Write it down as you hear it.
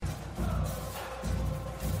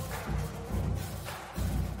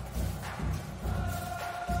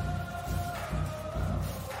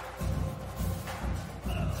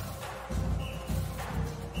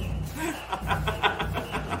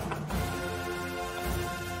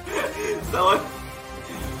So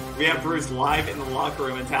we have Bruce live in the locker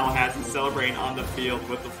room in Tallahassee celebrating on the field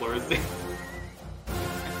with the Florida State.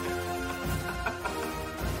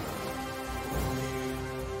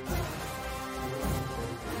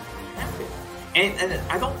 And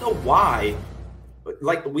I don't know why,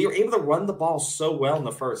 like, we were able to run the ball so well in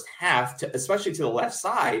the first half, especially to the left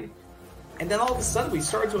side, and then all of a sudden we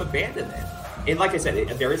started to abandon it. And like I said,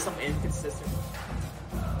 there is some inconsistent.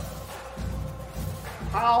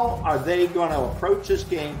 How are they going to approach this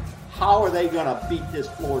game? How are they going to beat this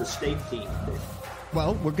Florida State team?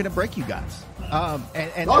 Well, we're going to break you guys.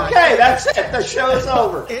 Okay, that's it. The show's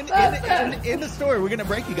over. In the story, we're going to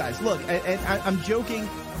break you guys. Look, and I'm joking,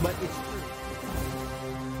 but it's true.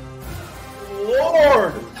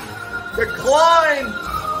 Lord, the climb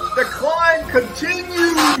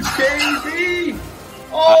continues, KB.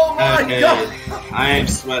 Oh my God! I am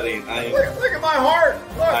sweating. Look at my heart.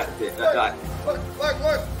 Look.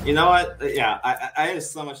 You know what? Yeah, I have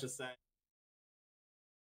so much to say.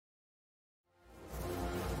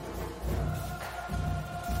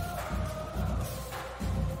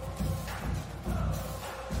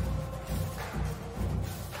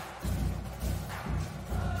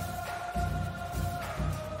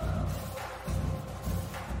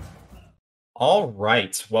 All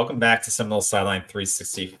right. Welcome back to Seminole Sideline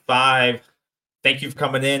 365. Thank you for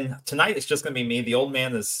coming in. Tonight, it's just going to be me. The old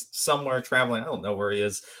man is somewhere traveling. I don't know where he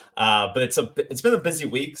is. But it's been a busy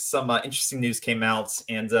week. Some interesting news came out,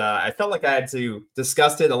 and I felt like I had to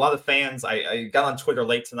discuss it. A lot of fans, I got on Twitter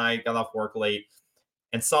late tonight, got off work late,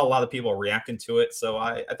 and saw a lot of people reacting to it. So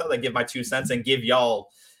I thought I'd give my 2 cents and give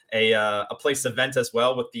y'all a place to vent as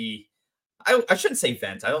well with the I shouldn't say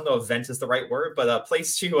vent. I don't know if vent is the right word, but a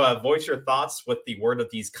place to voice your thoughts with the word of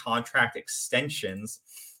these contract extensions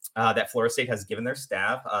that Florida State has given their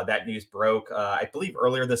staff. That news broke, I believe,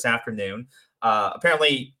 earlier this afternoon.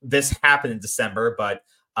 Apparently, this happened in December, but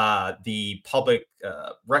the public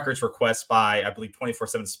records request by, I believe,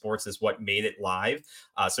 24/7 Sports is what made it live.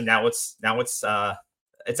 So now it's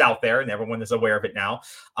out there, and everyone is aware of it now.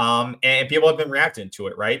 And people have been reacting to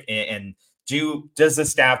it, right? And does the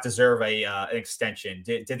staff deserve an extension?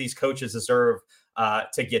 Did these coaches deserve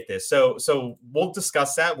to get this? So we'll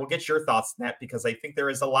discuss that. We'll get your thoughts on that, because I think there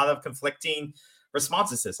is a lot of conflicting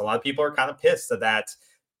responses to this. A lot of people are kind of pissed that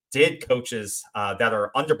did coaches that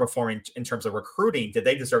are underperforming in terms of recruiting, did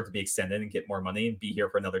they deserve to be extended and get more money and be here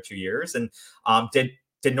for another 2 years? And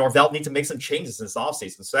did Norvell need to make some changes in this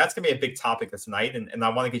offseason? So that's going to be a big topic tonight, and I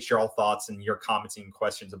want to get your all thoughts and your comments and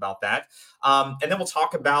questions about that. And then we'll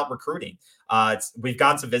talk about recruiting. We've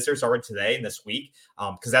gotten some visitors already today and this week,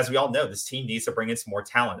 because as we all know, this team needs to bring in some more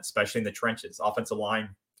talent, especially in the trenches, offensive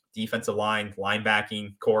line, defensive line,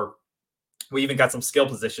 linebacking, core. We even got some skill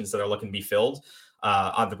positions that are looking to be filled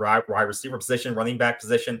on the wide receiver position, running back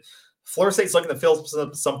position. Florida State's looking to fill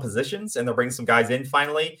some positions, and they're bringing some guys in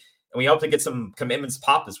finally. And we hope to get some commitments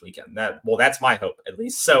pop this weekend. That's my hope, at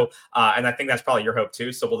least. So, and I think that's probably your hope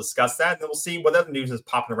too. So we'll discuss that, and then we'll see what other news is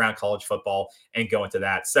popping around college football and go into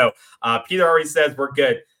that. So Peter already says we're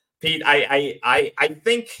good. Pete, I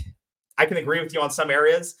think I can agree with you on some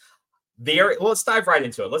areas. Let's dive right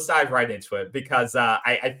into it. Because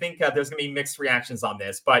I think there's going to be mixed reactions on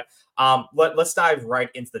this. But let's dive right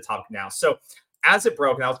into the topic now. So as it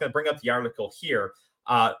broke, and I was going to bring up the article here,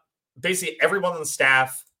 basically everyone on the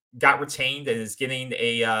staff got retained and is getting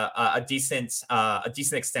a decent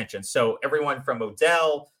extension. So everyone from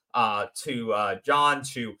Odell to John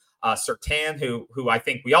to Surtain, who I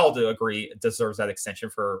think we all do agree deserves that extension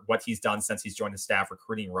for what he's done since he's joined the staff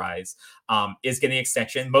recruiting rise, is getting an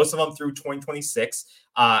extension. Most of them through 2026.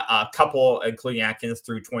 A couple, including Atkins,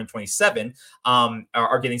 through 2027,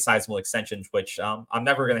 are getting sizable extensions, which I'm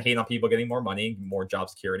never going to hate on people getting more money, more job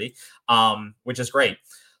security, which is great.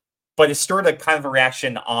 But it stirred a kind of a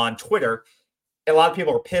reaction on Twitter. A lot of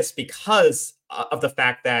people are pissed because of the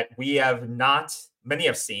fact that many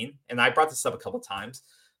have seen, and I brought this up a couple of times,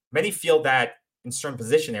 many feel that in certain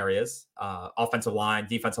position areas, offensive line,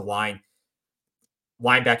 defensive line,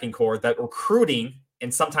 linebacking core, that recruiting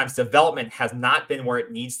and sometimes development has not been where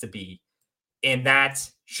it needs to be. And that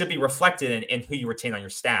should be reflected in who you retain on your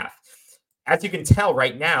staff. As you can tell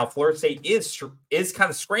right now, Florida State is kind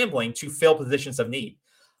of scrambling to fill positions of need.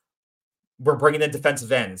 We're bringing in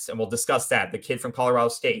defensive ends, and we'll discuss that. The kid from Colorado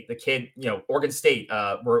State, the kid, Oregon State,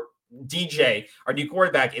 DJ, our new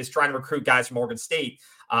quarterback, is trying to recruit guys from Oregon State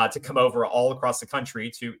to come over all across the country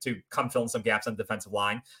to come fill in some gaps on the defensive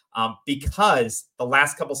line. Because the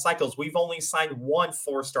last couple cycles, we've only signed one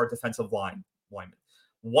 4-star defensive lineman.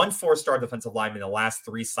 One 4-star defensive lineman in the last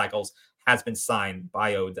 3 cycles has been signed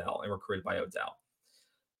by Odell and recruited by Odell.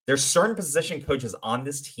 There's certain position coaches on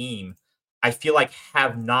this team I feel like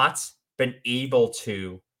have not been able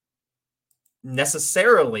to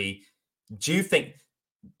necessarily do think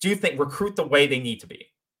recruit the way they need to be.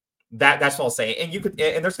 That's what I'll say. And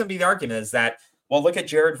there's going to be the argument is that, well, look at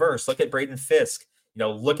Jared Verse, look at Braden Fisk,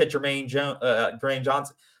 look at Jermaine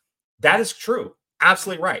Johnson. That is true.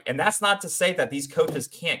 Absolutely right. And that's not to say that these coaches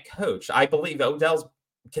can't coach. I believe Odell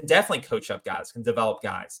can definitely coach up guys, can develop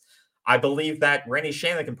guys. I believe that Randy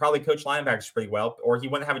Shannon can probably coach linebackers pretty well, or he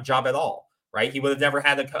wouldn't have a job at all, right? He would have never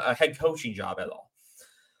had a head coaching job at all.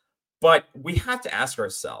 But we have to ask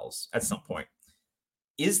ourselves at some point,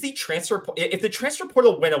 is the transfer, if the transfer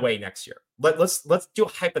portal went away next year, let's do a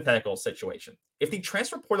hypothetical situation. If the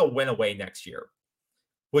transfer portal went away next year,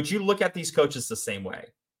 would you look at these coaches the same way?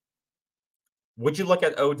 Would you look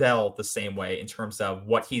at Odell the same way in terms of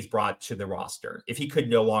what he's brought to the roster if he could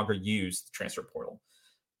no longer use the transfer portal?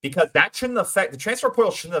 Because that shouldn't affect, the transfer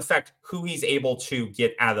portal shouldn't affect who he's able to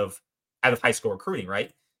get out of high school recruiting,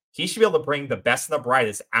 right? He should be able to bring the best and the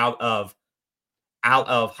brightest out of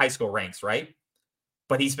high school ranks, right?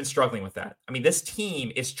 But he's been struggling with that. I mean, this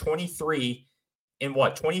team is 23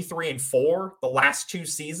 and 4 the last 2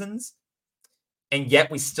 seasons. And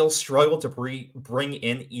yet we still struggle to bring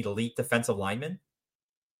in elite defensive linemen.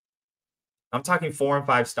 I'm talking 4 and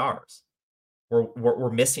 5 stars. We're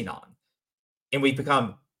missing on. And we've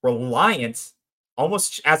become reliant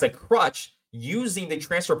almost as a crutch using the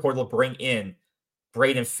transfer portal to bring in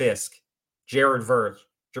Braden Fisk, Jared Verge,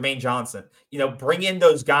 Jermaine Johnson, bring in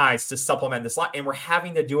those guys to supplement this line. And we're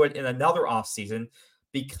having to do it in another offseason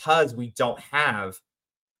because we don't have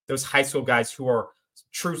those high school guys who are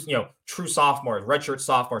true sophomores, redshirt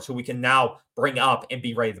sophomores who we can now bring up and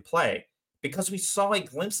be ready to play. Because we saw a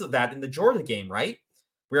glimpse of that in the Georgia game, right?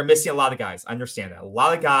 We were missing a lot of guys. I understand that. A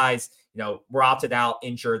lot of guys, were opted out,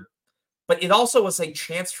 injured. But it also was a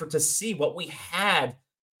chance to see what we had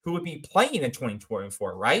who would be playing in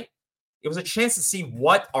 2024, right? It was a chance to see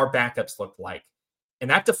what our backups looked like. And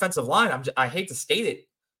that defensive line, I hate to state it,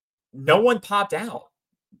 no one popped out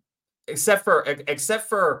except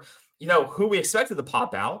for who we expected to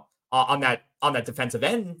pop out on that defensive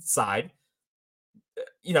end side,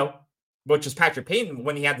 which is Patrick Payton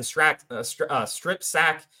when he had the strip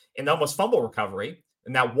sack and almost fumble recovery.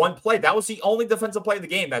 And that one play, that was the only defensive play of the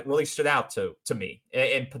game that really stood out to me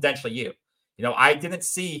and potentially you. I didn't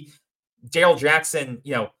see Darrell Jackson,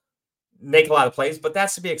 make a lot of plays, but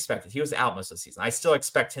that's to be expected. He was out most of the season. I still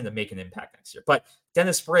expect him to make an impact next year. But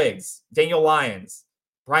Dennis Briggs, Daniel Lyons,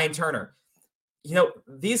 Brian Turner,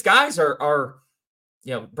 these guys are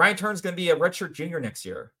Brian Turner's going to be a redshirt junior next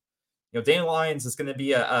year. Daniel Lyons is going to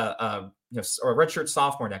be a redshirt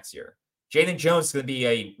sophomore next year. Jaden Jones is going to be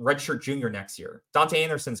a redshirt junior next year. Dante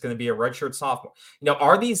Anderson is going to be a redshirt sophomore.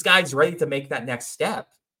 Are these guys ready to make that next step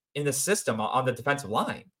in the system on the defensive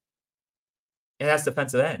line? And that's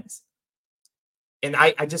defensive ends. And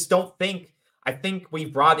I just don't think, I think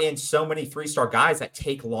we've brought in so many 3-star guys that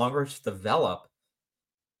take longer to develop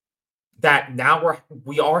that now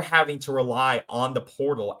we are having to rely on the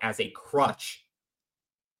portal as a crutch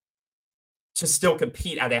to still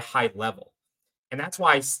compete at a high level. And that's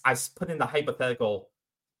why I put in the hypothetical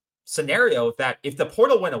scenario that if the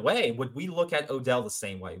portal went away, would we look at Odell the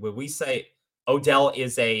same way? Would we say Odell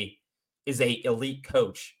is a elite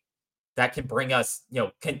coach that can bring us,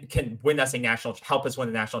 can win us help us win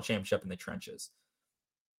a national championship in the trenches?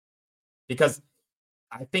 Because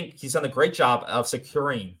I think he's done a great job of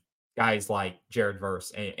securing guys like Jared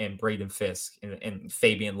Verse and Braden Fisk and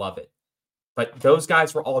Fabian Lovett. But those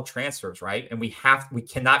guys were all transfers, right? And we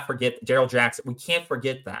cannot forget Darrell Jackson. We can't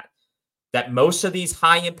forget that most of these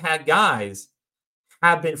high impact guys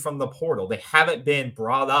have been from the portal. They haven't been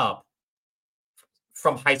brought up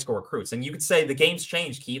from high school recruits. And you could say the game's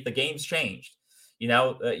changed, Keith. The game's changed.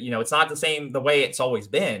 It's not the way it's always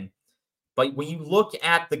been. But when you look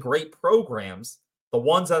at the great programs, the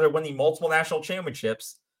ones that are winning multiple national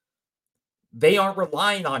championships, they aren't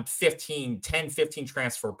relying on 15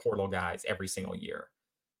 transfer portal guys every single year.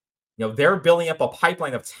 They're building up a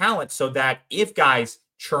pipeline of talent so that if guys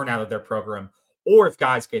churn out of their program or if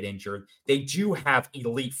guys get injured, they do have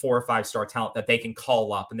elite 4 or 5-star talent that they can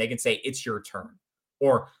call up and they can say, it's your turn.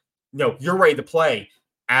 Or, you're ready to play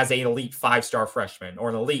as an elite 5-star freshman or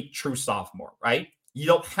an elite true sophomore, right? You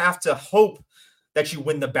don't have to hope that you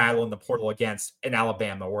win the battle in the portal against an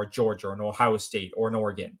Alabama or a Georgia or an Ohio State or an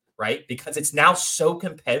Oregon, right? Because it's now so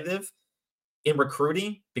competitive in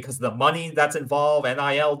recruiting because of the money that's involved,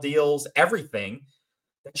 NIL deals, everything,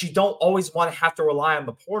 that you don't always want to have to rely on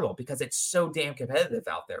the portal because it's so damn competitive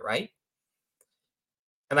out there, right?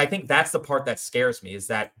 And I think that's the part that scares me is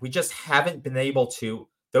that we just haven't been able to,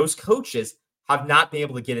 those coaches have not been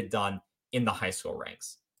able to get it done in the high school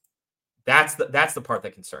ranks. That's the part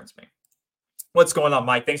that concerns me. What's going on,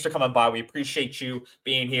 Mike? Thanks for coming by. We appreciate you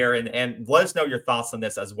being here, and let us know your thoughts on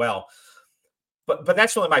this as well. But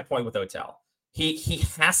that's really my point with Odell. He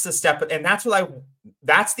has to step, and that's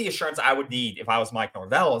the assurance I would need if I was Mike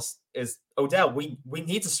Norvell is Odell. We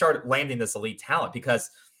need to start landing this elite talent, because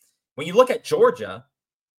when you look at Georgia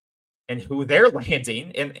and who they're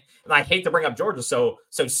landing, and I hate to bring up Georgia so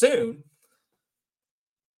soon,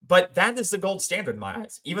 but that is the gold standard in my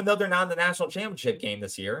eyes. Even though they're not in the national championship game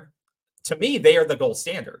this year, to me, they are the gold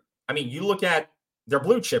standard. I mean, you look at their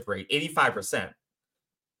blue chip rate, 85%.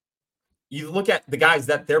 You look at the guys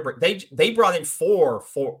that they brought in four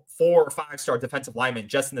or 5-star defensive linemen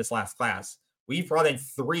just in this last class. We've brought in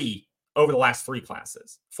 3 over the last 3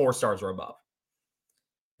 classes, 4 stars or above.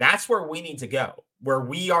 That's where we need to go, where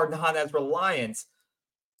we are not as reliant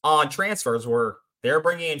on transfers, where they're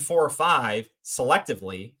bringing in 4 or 5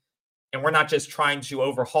 selectively, and we're not just trying to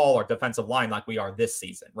overhaul our defensive line like we are this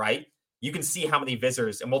season, right? You can see how many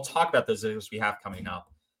visitors, and we'll talk about those visitors we have coming up.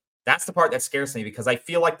 That's the part that scares me, because I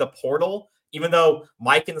feel like the portal, even though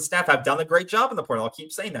Mike and the staff have done a great job in the portal, I'll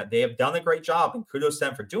keep saying that. They have done a great job, and kudos to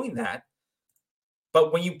them for doing that.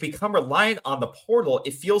 But when you become reliant on the portal,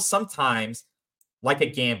 it feels sometimes like a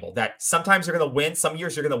gamble, that sometimes you're going to win. Some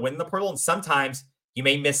years you're going to win the portal, and sometimes you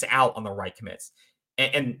may miss out on the right commits.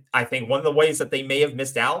 And I think one of the ways that they may have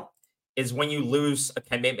missed out is when you lose a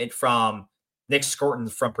commitment from Nick Scorton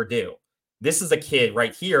from Purdue. This is a kid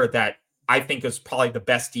right here that I think is probably the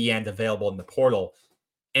best D end available in the portal,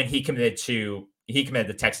 and he committed to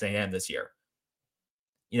Texas A&M this year.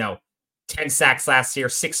 10 sacks last year,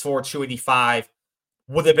 6'4", 285,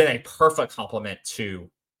 would have been a perfect complement to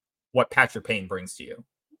what Patrick Payne brings to you.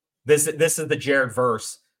 This is the Jared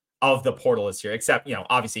Verse of the portal this year, except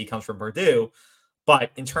obviously he comes from Purdue,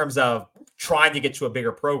 but in terms of trying to get to a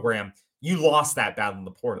bigger program, you lost that battle in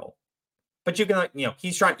the portal. But you can,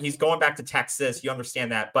 he's going back to Texas. You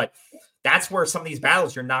understand that, but that's where some of these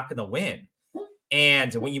battles you're not going to win.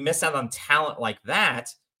 And when you miss out on talent like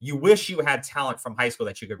that, you wish you had talent from high school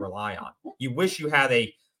that you could rely on. You wish you had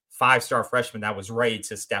a 5-star freshman that was ready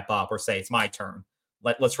to step up or say, it's my turn.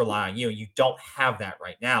 Let's rely on you. You don't have that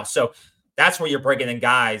right now. So that's where you're bringing in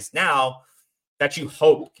guys now that you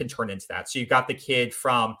hope can turn into that. So you've got the kid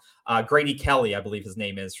from Grady Kelly, I believe his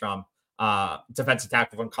name is, from defensive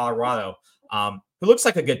tackle from Colorado, who looks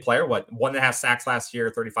like a good player. 1.5 sacks last year,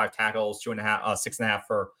 35 tackles, 6.5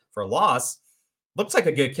 for a loss. Looks like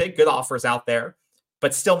a good kid, good offers out there,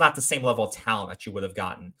 but still not the same level of talent that you would have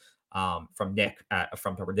gotten from Nick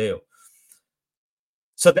from Purdue.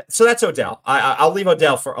 So that's Odell. I'll leave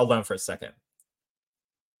Odell alone for a second.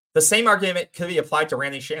 The same argument could be applied to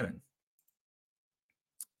Randy Shannon.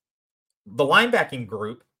 The linebacking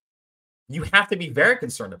group, you have to be very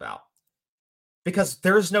concerned about, because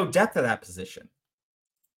there is no depth at that position.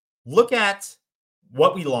 Look at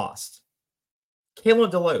what we lost.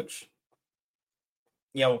 Kalen DeLoach,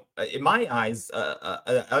 in my eyes,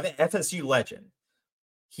 an FSU legend.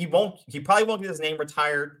 He probably won't get his name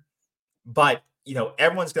retired, but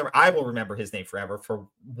I will remember his name forever for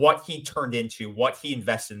what he turned into, what he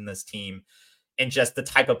invested in this team, and just the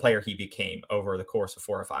type of player he became over the course of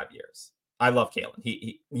 4 or 5 years. I love Kalen.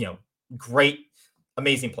 He great,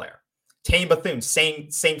 amazing player. Tane Bethune, same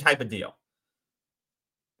type of deal.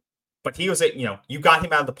 But he was you got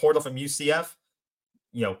him out of the portal from UCF,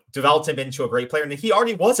 developed him into a great player. And he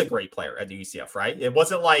already was a great player at the UCF, right? It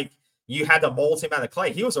wasn't like you had to mold him out of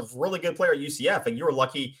clay. He was a really good player at UCF, and you were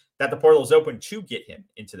lucky that the portal was open to get him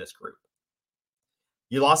into this group.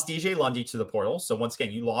 You lost DJ Lundy to the portal. So once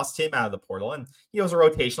again, you lost him out of the portal, and he was a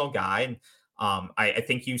rotational guy. And I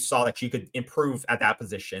think you saw that you could improve at that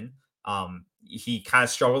position. He kind of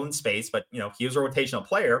struggled in space, but he was a rotational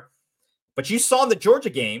player. But you saw in the Georgia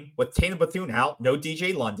game with Tane Bethune out, no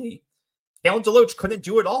DJ Lundy, Kalen DeLoach couldn't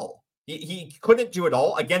do it all. He couldn't do it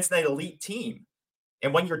all against an elite team.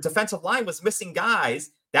 And when your defensive line was missing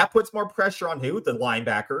guys, that puts more pressure on who? The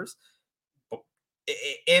linebackers.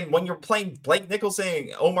 And when you're playing Blake Nicholson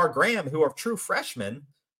and Omar Graham, who are true freshmen,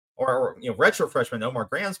 or retro freshmen, Omar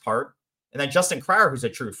Graham's part, and then Justin Cryer, who's a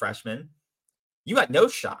true freshman, you got no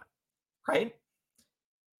shot, right?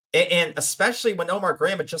 And especially when Omar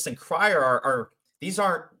Graham and Justin Cryer these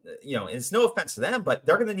aren't, it's no offense to them, but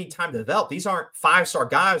they're going to need time to develop. These aren't 5-star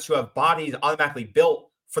guys who have bodies automatically built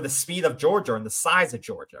for the speed of Georgia and the size of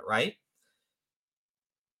Georgia, right?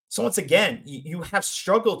 So once again, you have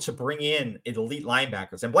struggled to bring in elite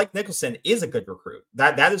linebackers, and Blake Nicholson is a good recruit.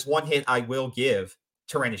 That is one hit I will give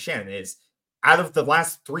to Randy Shannon, is out of the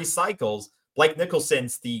last 3 cycles, Blake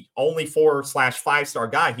Nicholson's the only 4/5-star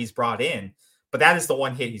guy he's brought in, but that is the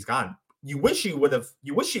one hit he's gotten. you wish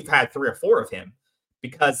you've had 3 or 4 of him,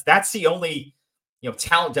 because that's the only,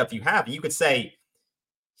 talent depth you have. You could say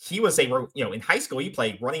he was in high school, he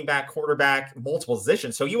played running back, quarterback, multiple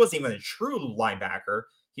positions. So he wasn't even a true linebacker.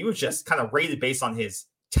 He was just kind of rated based on his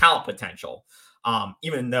talent potential.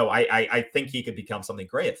 Even though I think he could become something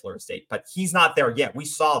great at Florida State, but he's not there yet. We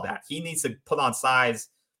saw that. He needs to put on size,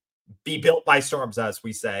 be built by storms, as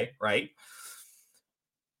we say, right?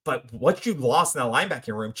 But what you've lost in the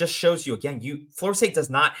linebacking room just shows you, again, Florida State does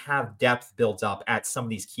not have depth built up at some of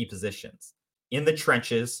these key positions. In the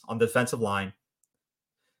trenches, on the defensive line,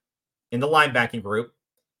 in the linebacking group.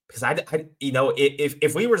 Because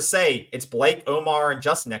if we were to say it's Blake, Omar, and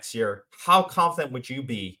Justin next year, how confident would you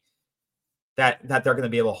be that they're going to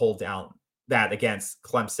be able to hold down that against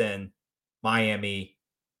Clemson, Miami,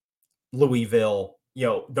 Louisville,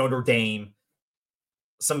 Notre Dame,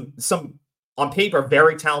 some on paper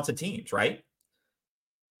very talented teams, right?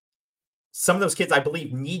 Some of those kids, I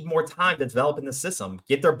believe, need more time to develop in the system,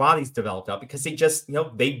 get their bodies developed up, because they just,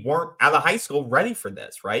 they weren't out of high school ready for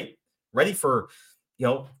this, right? Ready for,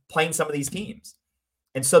 playing some of these teams.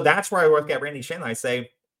 And so that's where I look at Randy Shannon. I say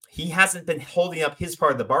he hasn't been holding up his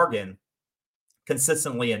part of the bargain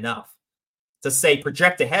consistently enough to say,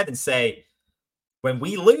 project ahead and say, when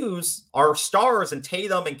we lose our stars and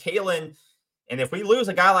Tatum and Kalen, and if we lose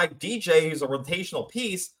a guy like DJ, who's a rotational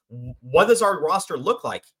piece, what does our roster look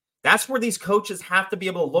like? That's where these coaches have to be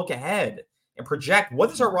able to look ahead and project, what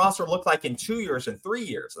does our roster look like in 2 years and 3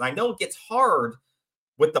 years? And I know it gets hard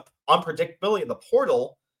with the unpredictability of the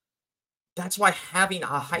portal. That's why having a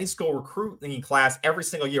high school recruiting class every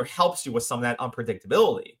single year helps you with some of that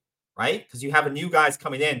unpredictability, right? Because you have a new guys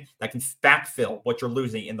coming in that can backfill what you're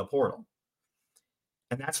losing in the portal.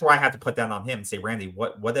 And that's where I have to put that on him and say, Randy,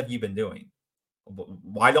 what have you been doing?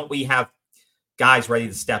 Why don't we have guys ready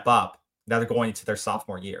to step up that are going into their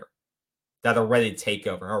sophomore year, that are ready to take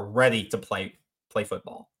over, are ready to play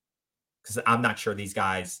football? Because I'm not sure these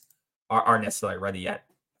guys are necessarily ready yet.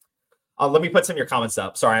 Let me put some of your comments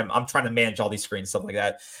up. Sorry, I'm trying to manage all these screens, stuff like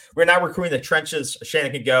that. We're not recruiting the trenches.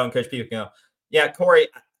 Shannon can go and Coach P can go. Yeah, Corey,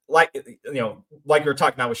 like we were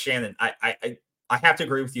talking about with Shannon, I have to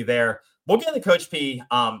agree with you there. We'll get into Coach P.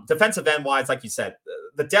 Defensive end wise, like you said,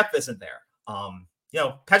 the depth isn't there.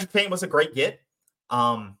 Patrick Payne was a great get.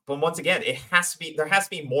 But once again, there has to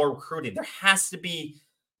be more recruiting. There has to be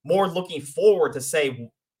more looking forward to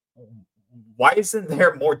say, why isn't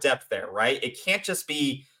there more depth there, right? It can't just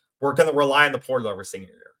be, we're going to rely on the portal every single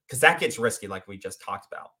year, because that gets risky, like we just talked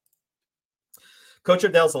about. Coach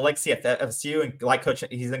Odell's a legacy at FSU, and like Coach,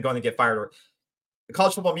 he's then going to get fired. The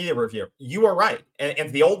College Football Media Review, you are right. And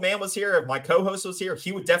if the old man was here, if my co-host was here,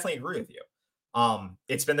 he would definitely agree with you.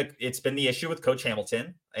 It's been the issue with Coach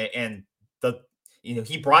Hamilton, and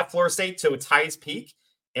he brought Florida State to its highest peak,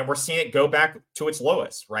 and we're seeing it go back to its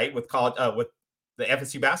lowest, right? With the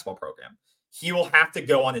FSU basketball program. He will have to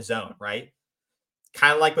go on his own, right?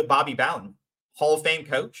 Kind of like with Bobby Bowden, Hall of Fame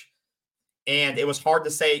coach. And it was hard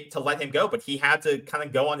to let him go, but he had to kind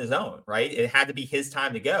of go on his own, right? It had to be his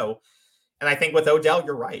time to go. And I think with Odell,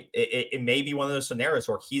 you're right. It may be one of those scenarios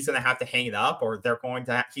where he's going to have to hang it up, or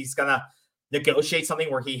he's going to negotiate something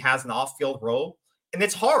where he has an off-field role. And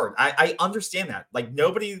it's hard. I understand that. Like,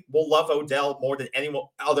 nobody will love Odell more than any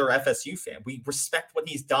other FSU fan. We respect what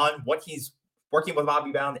he's done, what he's working with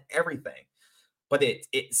Bobby Bowden, everything. But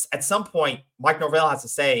it's at some point, Mike Norvell has to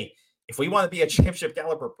say, if we want to be a championship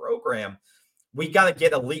caliber program, we got to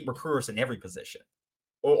get elite recruiters in every position,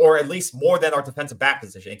 or at least more than our defensive back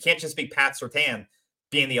position. It can't just be Pat Surtain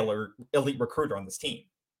being the elite recruiter on this team.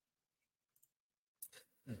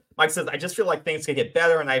 Mike says, I just feel like things can get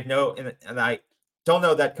better, and I don't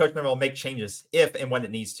know that Coach Norvell will make changes if and when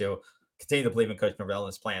it needs to. Continue to believe in Coach Norvell and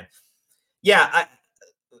his plan. Yeah,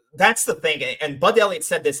 that's the thing. And Bud Elliott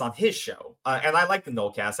said this on his show, and I like the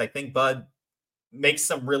Nolecast. I think Bud makes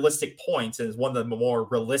some realistic points and is one of the more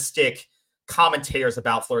realistic commentators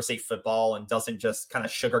about Florida State football, and doesn't just kind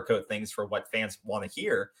of sugarcoat things for what fans want to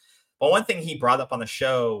hear. But one thing he brought up on the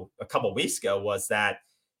show a couple of weeks ago was that,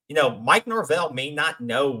 Mike Norvell may not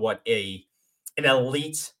know what an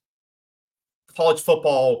elite college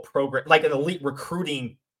football program, like an elite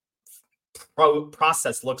recruiting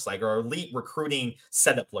process looks like, or elite recruiting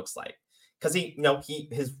setup looks like. Because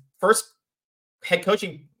his first head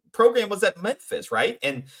coaching program was at Memphis, right?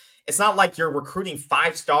 And it's not like you're recruiting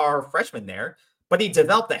 5-star freshmen there, but he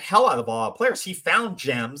developed the hell out of all players. He found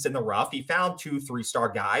gems in the rough. He found 2-3-star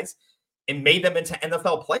guys and made them into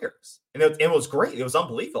NFL players. And it was great. It was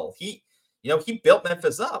unbelievable. He built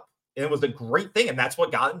Memphis up, and it was a great thing. And that's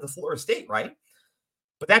what got him to Florida State, right?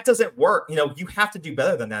 But that doesn't work. You have to do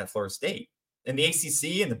better than that at Florida State. in the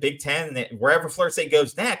ACC and the Big Ten and wherever Florida State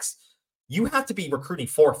goes next, you have to be recruiting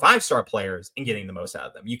 4 or 5-star players and getting the most out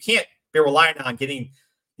of them. You can't be relying on getting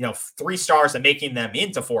 3 stars and making them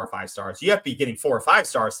into 4 or 5 stars. You have to be getting 4 or 5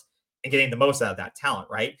 stars and getting the most out of that talent,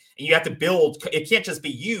 right? And you have to build. It can't just be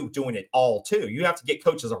you doing it all too. You have to get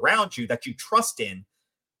coaches around you that you trust in,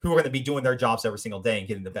 who are going to be doing their jobs every single day and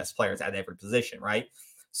getting the best players at every position, right?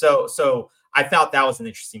 So I thought that was an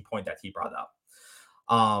interesting point that he brought up.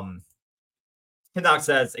 Hindock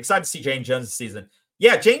says, excited to see James Jones this season.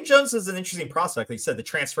 Yeah, James Jones is an interesting prospect. Like he said, the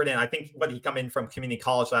transferred in. I think he come in from community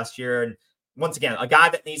college last year, and once again, a guy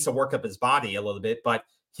that needs to work up his body a little bit, but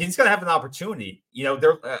he's going to have an opportunity.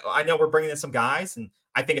 I know we're bringing in some guys, and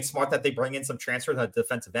I think it's smart that they bring in some transfers at the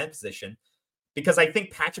defensive end position, because I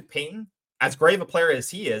think Patrick Payton, as great of a player as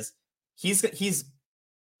he is, he's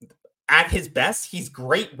at his best. He's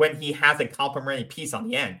great when he has a complementary piece on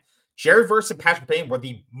the end. Jared Verse and Patrick Payton were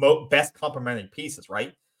the best complementary pieces,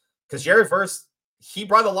 right? Because Jared Verse, he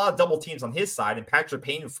brought a lot of double teams on his side, and Patrick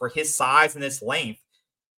Payton, for his size and his length,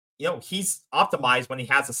 he's optimized when he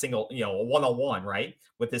has a single, a one-on-one, right?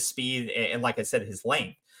 With his speed and like I said, his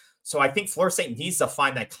length. So I think Florida State needs to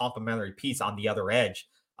find that complementary piece on the other edge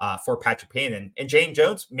for Patrick Payton. And James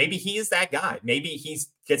Jones, maybe he is that guy. Maybe he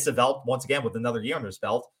gets developed once again with another year under his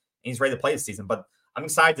belt, and he's ready to play this season. But I'm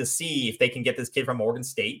excited to see if they can get this kid from Oregon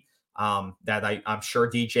State that I'm sure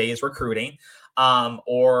DJ is recruiting,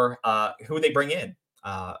 or who they bring in.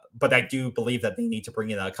 But I do believe that they need to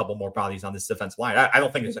bring in a couple more bodies on this defensive line. I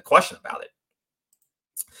don't think there's a question about it.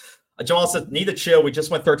 Jamal says, need to chill. We just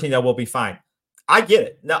went 13-0. We'll be fine. I get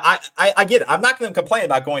it. No, I get it. I'm not going to complain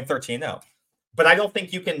about going 13-0, but I don't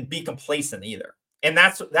think you can be complacent either. And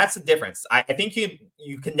that's the difference. I think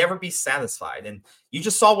you can never be satisfied. And you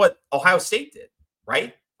just saw what Ohio State did,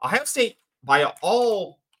 right? Ohio State, by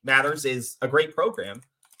all matters, is a great program.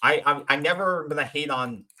 I never been a hate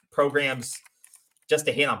on programs just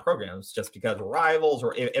to hate on programs just because we're rivals,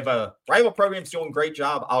 or if a rival program's doing a great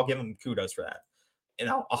job, I'll give them kudos for that.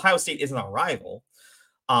 Ohio State isn't a rival,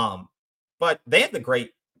 but they had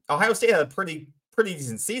Ohio State had a pretty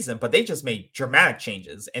decent season, but they just made dramatic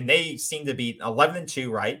changes, and they seem to be 11-2,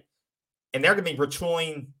 right? And they're going to be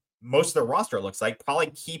retooling most of their roster, it looks like, probably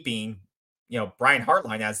keeping, Brian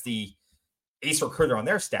Hartline as the ace recruiter on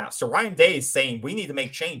their staff. So Ryan Day is saying we need to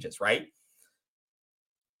make changes, right?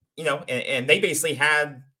 And they basically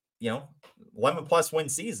had, 11 plus win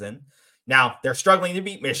season. Now they're struggling to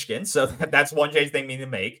beat Michigan. So that's one change they need to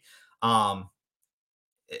make.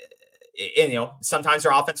 Sometimes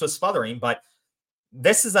their offense was sputtering, but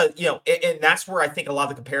this is and that's where I think a lot of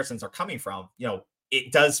the comparisons are coming from.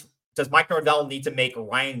 Does Mike Norvell need to make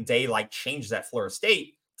Ryan Day like changes at Florida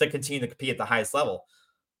State to continue to compete at the highest level?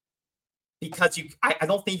 Because I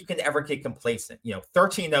don't think you can ever get complacent.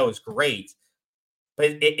 13-0 is great, but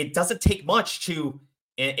it doesn't take much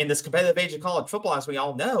in this competitive age of college football, as we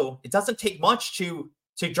all know, it doesn't take much to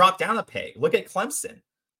drop down a peg. Look at Clemson.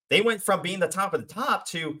 They went from being the top of the top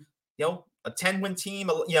to, a 10-win team,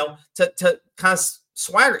 to kind of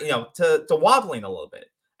swagger, to wobbling a little bit.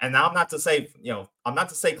 And now I'm not to say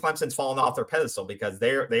Clemson's fallen off their pedestal, because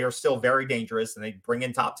they are still very dangerous and they bring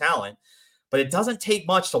in top talent, but it doesn't take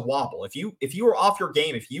much to wobble. If you are off your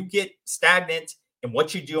game, if you get stagnant in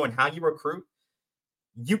what you do and how you recruit,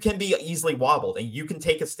 you can be easily wobbled and you can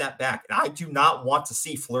take a step back. And I do not want to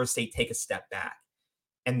see Florida State take a step back.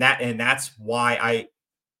 And that's why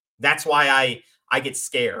I get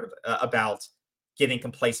scared about getting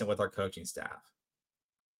complacent with our coaching staff.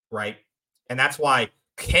 Right. And that's why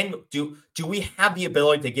do we have the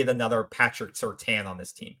ability to get another Patrick Surtain on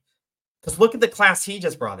this team? Because look at the class he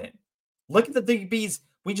just brought in. Look at the DBs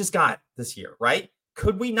we just got this year, right?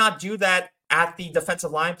 Could we not do that at the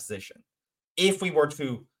defensive line position if we were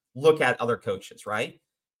to look at other coaches, right?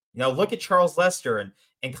 Look at Charles Lester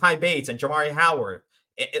and Kai Bates and Jamari Howard,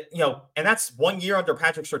 and that's 1 year under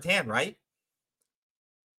Patrick Surtain, right?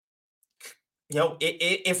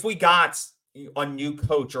 If we got a new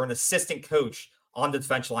coach or an assistant coach on the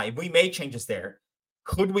defensive line, if we made changes there,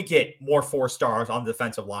 could we get more 4 stars on the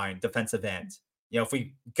defensive line, defensive end? If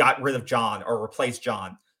we got rid of John or replaced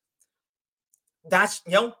John, that's,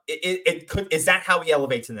 it could, is that how we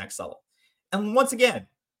elevate to the next level? And once again,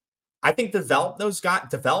 I think development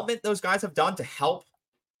those guys have done to help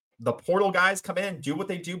the portal guys come in and do what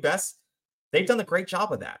they do best. They've done a great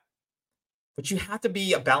job of that. But you have to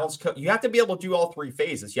be a balanced coach. You have to be able to do all 3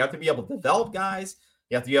 phases. You have to be able to develop guys.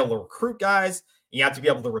 You have to be able to recruit guys. You have to be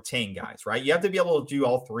able to retain guys, right? You have to be able to do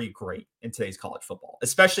all 3 great in today's college football,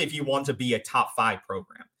 especially if you want to be a top 5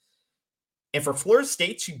 program. And for Florida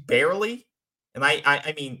State to barely, and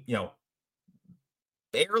I mean,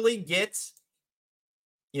 barely get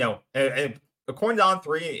according to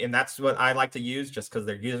On3, and that's what I like to use just because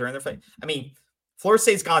their user interface. I mean, Florida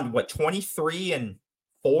State's gone, 23-4,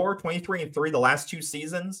 23-3 the last 2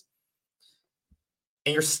 seasons,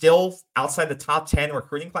 and you're still outside the top 10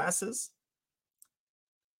 recruiting classes.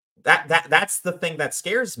 That's the thing that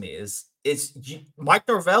scares me is Mike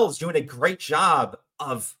Norvell is doing a great job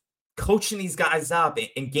of coaching these guys up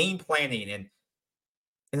and game planning, and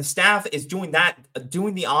the staff is doing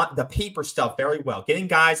the paper stuff very well, getting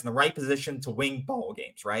guys in the right position to win ball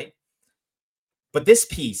games, right? But this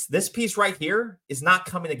piece right here is not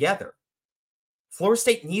coming together. Florida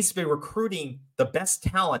State needs to be recruiting the best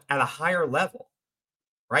talent at a higher level,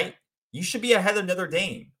 right? You should be ahead of Notre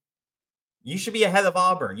Dame. You should be ahead of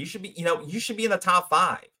Auburn. You should be in the top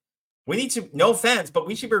 5. We need to, no offense, but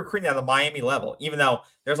we should be recruiting at the Miami level, even though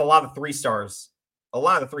there's a lot of 3 stars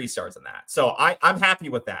in that. So I'm happy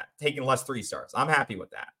with that, taking less 3 stars. I'm happy with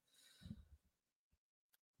that.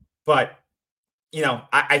 But,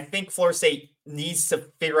 I think Florida State needs to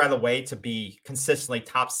figure out a way to be consistently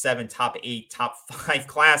top 7, top 8, top 5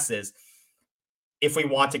 classes if we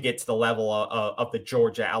want to get to the level of the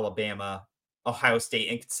Georgia, Alabama, Ohio State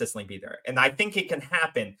and consistently be there. And I think it can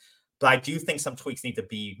happen, but I do think some tweaks need to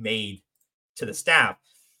be made to the staff.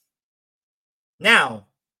 Now,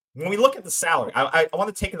 when we look at the salary, I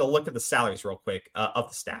want to take a look at the salaries real quick of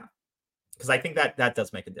the staff, because I think that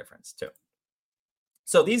does make a difference too.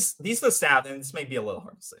 So these are the staff, and this may be a little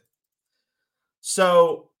hard to see.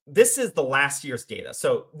 So this is the last year's data.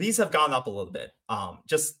 So these have gone up a little bit,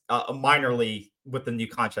 just minorly with the new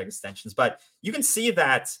contract extensions. But you can see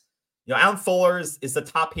that Alan Fuller is the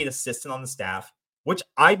top paid assistant on the staff, which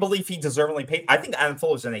I believe he deservedly paid. I think Alan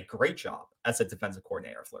Fuller's done a great job as a defensive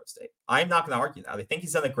coordinator at Florida State. I'm not going to argue that. I think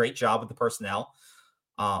he's done a great job with the personnel.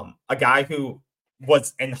 A guy who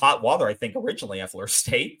was in hot water, I think, originally at Florida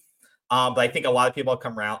State. But I think a lot of people have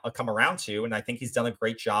come around to, and I think he's done a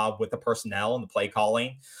great job with the personnel and the play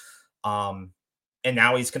calling. And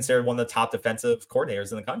now he's considered one of the top defensive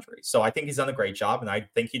coordinators in the country. So I think he's done a great job, and I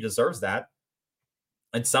think he deserves that.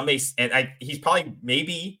 And he's probably,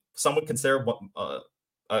 maybe some would consider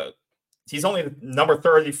he's only the number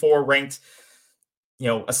 34 ranked,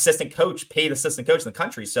 paid assistant coach in the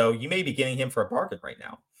country. So you may be getting him for a bargain right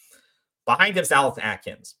now. Behind him is Alex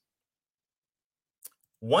Atkins.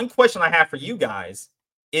 One question I have for you guys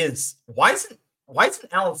is why isn't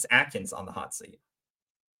Alex Atkins on the hot seat?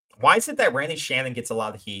 Why is it that Randy Shannon gets a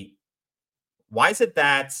lot of heat? Why is it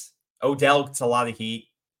that Odell gets a lot of heat?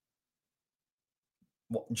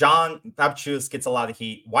 John Baptiste gets a lot of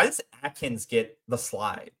heat. Why does Atkins get the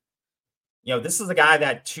slide? This is a guy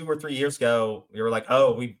that 2 or 3 years ago, we were like,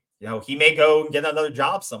 he may go and get another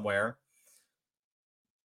job somewhere.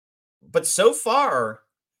 But so far,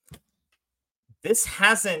 this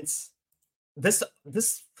Florida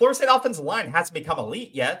State offensive line hasn't become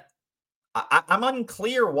elite yet. I'm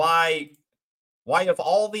unclear why of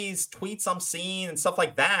all these tweets I'm seeing and stuff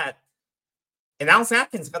like that, and Alex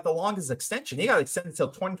Atkins got the longest extension. He got extended until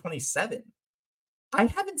 2027. I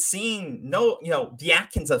haven't seen the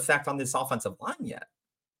Atkins effect on this offensive line yet.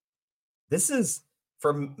 This is,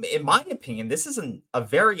 in my opinion, this isn't a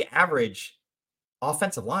very average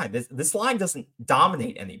offensive line. This line doesn't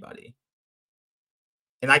dominate anybody.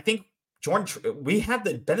 And I think we had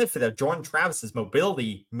the benefit of Jordan Travis's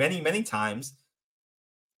mobility many, many times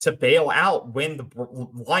to bail out when the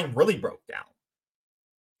line really broke down.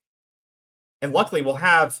 And luckily, we'll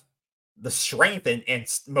have the strength and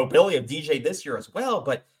mobility of DJ this year as well.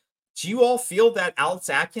 But do you all feel that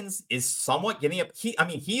Alex Atkins is somewhat getting up? He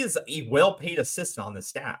is a well-paid assistant on the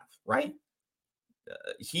staff, right?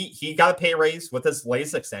 He got a pay raise with his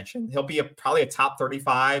latest extension. He'll be probably a top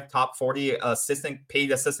 35, top 40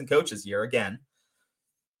 paid assistant coach this year again.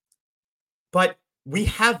 But we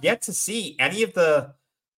have yet to see any of the,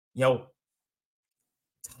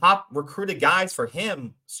 top recruited guys for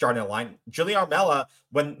him starting a line. Julian Armella,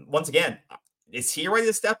 once again, is he ready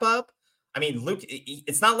to step up? I mean, Luke,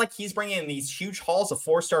 it's not like he's bringing in these huge hauls of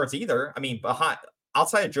 4 stars either. I mean,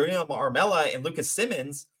 outside of Julian Armella and Lucas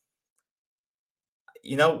Simmons,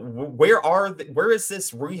 where is this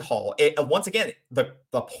rehaul? Once again, the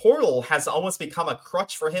portal has almost become a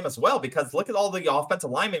crutch for him as well, because look at all the offensive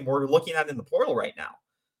linemen we're looking at in the portal right now.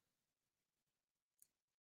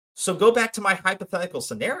 So go back to my hypothetical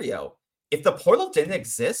scenario. If the portal didn't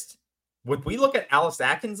exist, would we look at Alex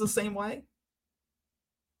Atkins the same way?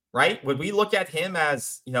 Right? Would we look at him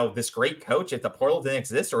as, this great coach if the portal didn't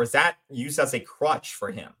exist? Or is that used as a crutch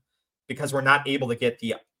for him because we're not able to get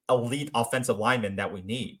the elite offensive linemen that we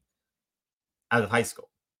need out of high school?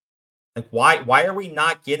 Like, why are we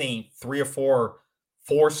not getting 3 or 4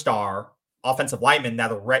 4-star offensive linemen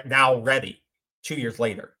that are now ready 2 years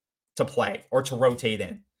later to play or to rotate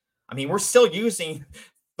in. I mean, we're still using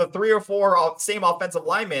the 3 or 4 same offensive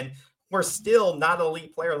linemen. We're still not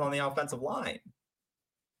elite players on the offensive line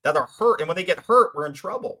that are hurt. And when they get hurt, we're in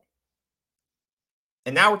trouble.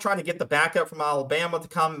 And now we're trying to get the backup from Alabama to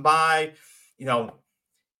come by. You know,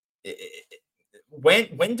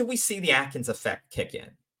 when do we see the Atkins effect kick in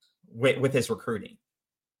with his recruiting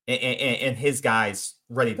and his guys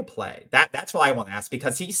ready to play? That's what I want to ask,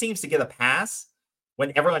 because he seems to get a pass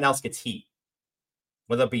when everyone else gets heat.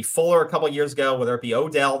 Whether it be Fuller a couple of years ago, whether it be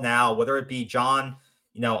Odell now, whether it be John,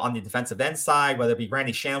 on the defensive end side, whether it be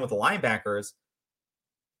Randy Shannon with the linebackers,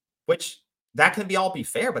 which that can all be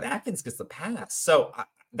fair, but Atkins gets the pass. So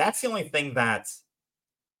that's the only thing that,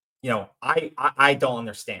 I don't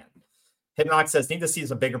understand. Hypnotic says, need to see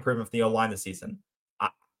some big improvement from the O-line this season.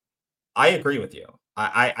 I agree with you.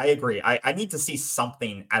 I agree. I need to see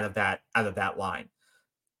something out of that line,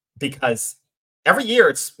 because every year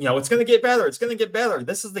it's going to get better. It's going to get better.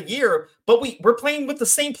 This is the year, but we're playing with the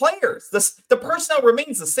same players. The personnel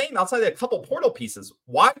remains the same outside of a couple portal pieces.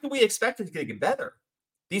 Why do we expect it to get better?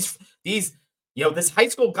 This high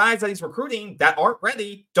school guys that he's recruiting that aren't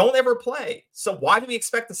ready don't ever play. So why do we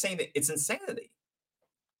expect the same? It's insanity.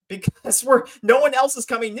 Because no one else is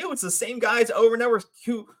coming new. It's the same guys over and over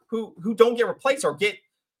who don't get replaced or get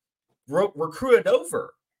recruited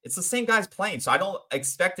over. It's the same guys playing. So I don't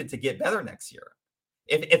expect it to get better next year.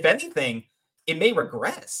 If anything, it may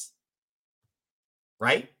regress.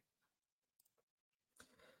 Right?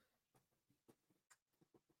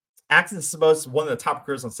 Atkins is supposed to be one of the top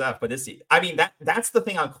recruiters on staff, but is he? I mean, that's the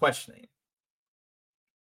thing I'm questioning.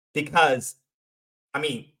 Because,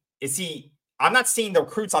 is he? I'm not seeing the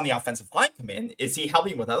recruits on the offensive line come in. Is he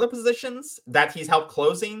helping with other positions that he's helped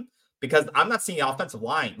closing? Because I'm not seeing the offensive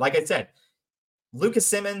line. Like I said, Lucas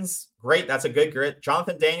Simmons, great. That's a good grit.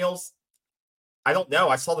 Jonathan Daniels, I don't know.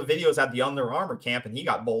 I saw the videos at the Under Armour camp, and he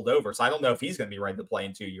got bowled over. So I don't know if he's going to be ready to play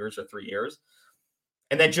in 2 years or 3 years.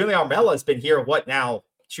 And then Julian Armella has been here, what now,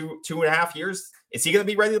 2.5 years? Is he going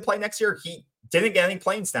to be ready to play next year? He didn't get any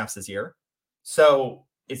playing snaps this year. So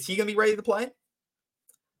is he going to be ready to play?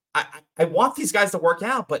 I want these guys to work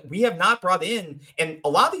out, but we have not brought in, and a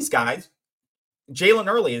lot of these guys, Jalen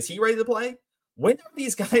Early, is he ready to play? When are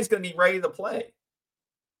these guys going to be ready to play?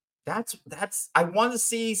 I want to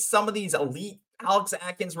see some of these elite Alex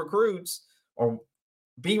Atkins recruits or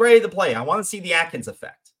be ready to play. I want to see the Atkins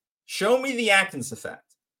effect. Show me the Atkins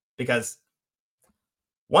effect, because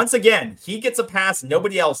once again, he gets a pass,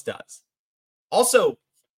 nobody else does. Also,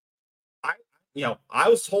 I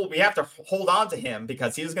was told we have to hold on to him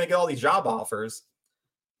because he was going to get all these job offers.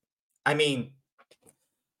 I mean,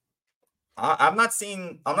 I'm not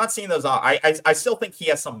seeing those. I still think he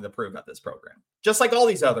has something to prove at this program, just like all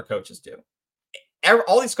these other coaches do.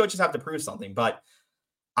 All these coaches have to prove something, but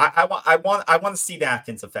I want to see the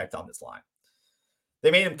Atkins effect on this line.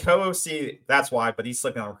 They made him co-OC, that's why, but he's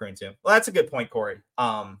slipping on recruiting too. Well, that's a good point, Corey.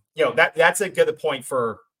 That's a good point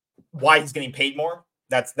for why he's getting paid more.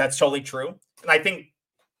 That's totally true. And I think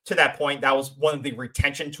to that point, that was one of the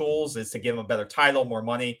retention tools, is to give him a better title, more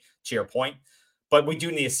money, to your point. But we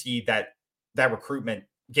do need to see that recruitment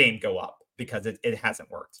game go up, because it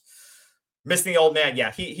hasn't worked. Missing the old man,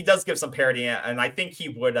 yeah, he does give some parity, and I think he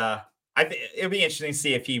would. It would be interesting to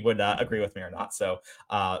see if he would agree with me or not. So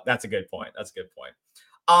that's a good point. That's a good point.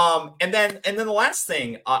 And then the last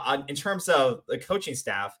thing in terms of the coaching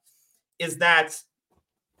staff is that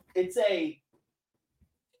it's a.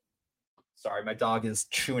 Sorry, my dog is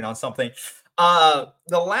chewing on something. The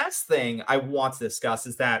last thing I want to discuss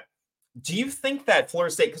is that, do you think that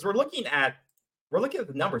Florida State, because we're looking at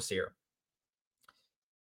the numbers here,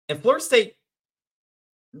 and Florida State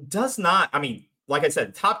does not, like I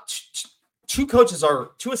said, top two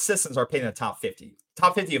assistants are paid in the top 50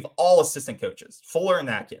 of all assistant coaches, Fuller and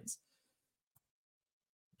Atkins.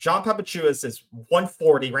 John Papachuas is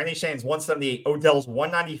 140, Randy Shannon's 178, Odell's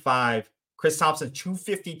 195, Chris Thompson,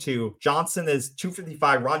 252. Johnson is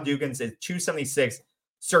 255. Ron Dugans is 276.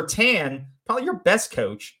 Surtain, probably your best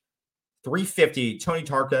coach, 350. Tony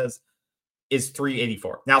Tarkas is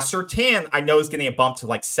 384. Now, Surtain, I know, is getting a bump to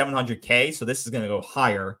like $700K, so this is going to go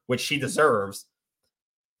higher, which she deserves.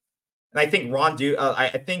 And I think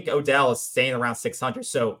I think Odell is staying around 600.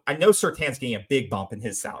 So I know Surtain's getting a big bump in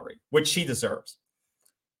his salary, which she deserves.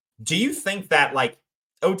 Do you think that like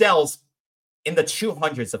Odell's in the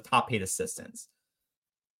 200s of top paid assistants?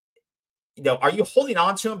 Are you holding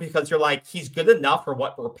on to him because you're like, he's good enough for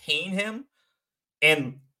what we're paying him?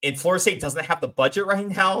 And Florida State doesn't have the budget right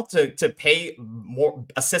now to pay more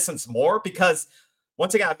assistants more? Because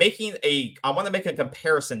once again, I want to make a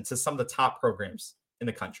comparison to some of the top programs in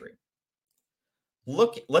the country.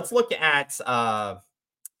 Let's look at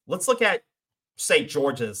say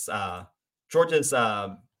Georgia's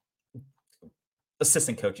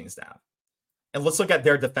assistant coaching staff. And let's look at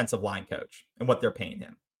their defensive line coach and what they're paying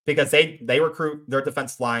him, because they recruit their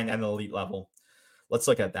defensive line at an elite level. Let's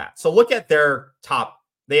look at that. So look at their top.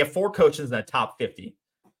 They have 4 coaches in the top 50.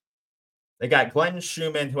 They got Glenn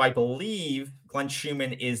Schumann, who I believe Glenn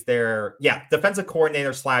Schumann is their defensive coordinator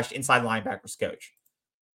 / inside linebackers coach.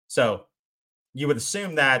 So you would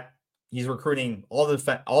assume that he's recruiting all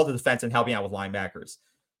the defense and helping out with linebackers.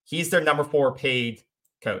 He's their number 4 paid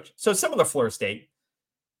coach. So similar to Florida State.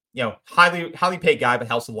 Highly paid guy, but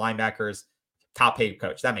helps with linebackers, top paid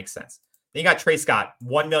coach. That makes sense. Then you got Trey Scott,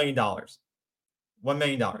 $1 million. $1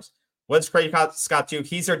 million. What does Trey Scott do?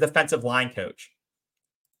 He's their defensive line coach.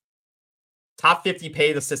 Top 50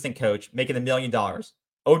 paid assistant coach, making $1 million.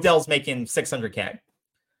 Odell's making $600K.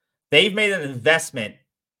 They've made an investment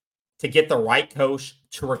to get the right coach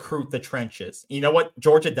to recruit the trenches. You know what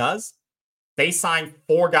Georgia does? They sign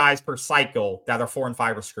 4 guys per cycle that are 4 and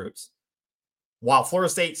 5 recruits, while Florida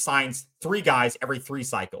State signs 3 guys every 3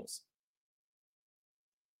 cycles.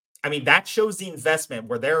 I mean, that shows the investment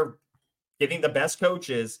where they're getting the best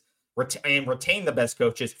coaches and retain the best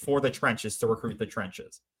coaches for the trenches to recruit the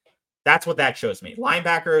trenches. That's what that shows me.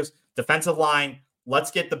 Linebackers, defensive line, let's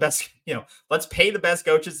get the best, let's pay the best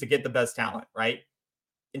coaches to get the best talent, right?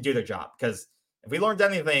 And do their job. Because if we learned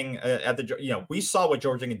anything we saw what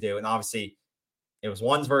Georgia can do. And obviously it was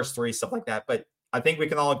 1s versus 3, stuff like that. But I think we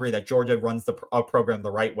can all agree that Georgia runs the program the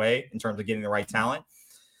right way in terms of getting the right talent.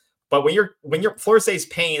 But when you're Florida State's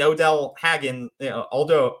paying Odell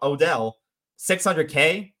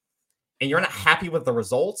 $600K, and you're not happy with the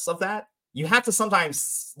results of that, you have to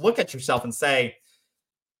sometimes look at yourself and say,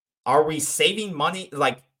 are we saving money?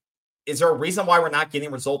 Like, is there a reason why we're not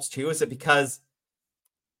getting results too? Is it because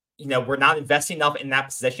we're not investing enough in that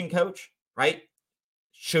position coach, right?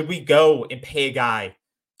 Should we go and pay a guy?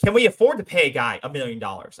 Can we afford to pay a guy $1 million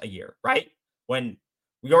a year, right? When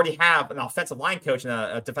we already have an offensive line coach and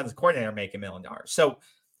a defensive coordinator making $1 million. So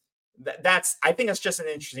I think that's just an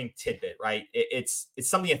interesting tidbit, right? It's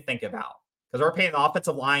something to think about, because we're paying an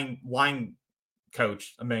offensive line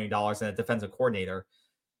coach $1 million and a defensive coordinator,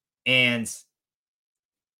 and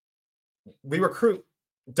we recruit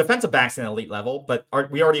defensive backs in an elite level, but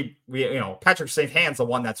Patrick Surtain's the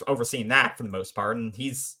one that's overseeing that for the most part, and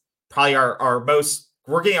he's probably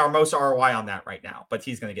we're getting our most ROI on that right now, but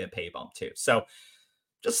he's going to get a pay bump too. So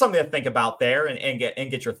just something to think about there and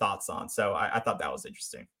get your thoughts on. So I thought that was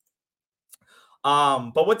interesting.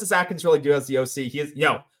 But what does Atkins really do as the OC? He is,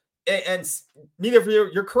 and neither of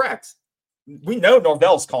you're correct. We know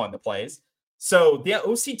Norvell's calling the plays. So the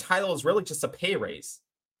OC title is really just a pay raise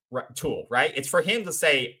tool, right? It's for him to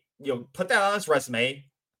say, put that on his resume,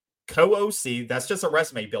 co-OC. That's just a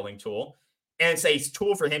resume building tool. And it's a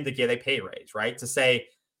tool for him to get a pay raise, right? To say,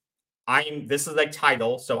 this is a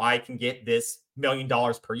title, so I can get this $1 million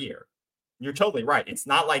per year. You're totally right. It's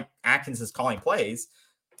not like Atkins is calling plays.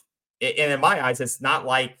 And in my eyes, it's not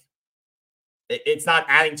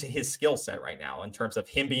adding to his skill set right now in terms of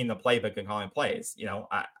him being the playbook and calling plays.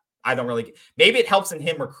 I don't really, maybe it helps in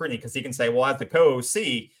him recruiting, because he can say, well, as the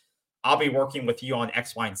co-OC, I'll be working with you on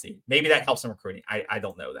X, Y, and Z. Maybe that helps in recruiting. I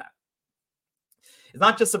don't know that. It's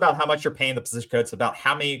not just about how much you're paying the position coach. It's about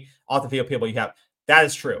how many off the field people you have. That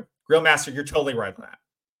is true. Grillmaster, you're totally right on that.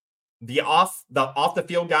 The off the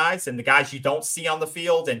field guys and the guys you don't see on the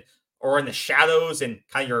field or in the shadows, and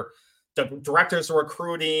kind of the directors of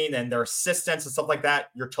recruiting and their assistants and stuff like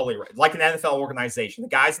that, you're totally right. Like an NFL organization, the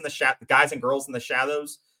guys and girls in the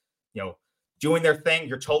shadows, doing their thing,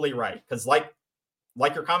 you're totally right. Because like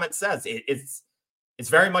your comment says, it's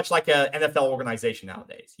very much like an NFL organization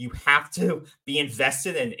nowadays. You have to be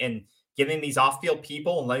invested in getting these off-field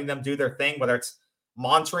people and letting them do their thing, whether it's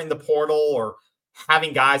monitoring the portal or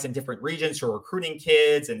having guys in different regions who are recruiting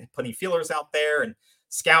kids and putting feelers out there and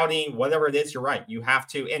scouting, whatever it is. You're right. You have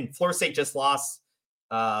to. And Florida State just lost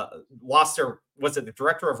their, was it the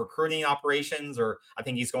director of recruiting operations, or I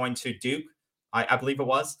think he's going to Duke, I believe it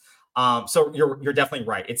was. So you're definitely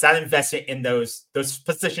right. It's that investment in those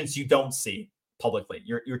positions you don't see publicly.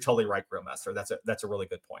 You're totally right, Grillmaster. That's a really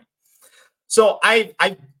good point. So I've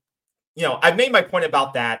made my point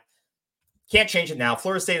about that. Can't change it now.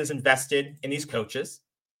 Florida State is invested in these coaches,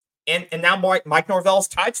 and now Mike Norvell's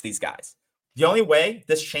tied to these guys. The only way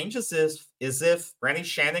this changes is if Randy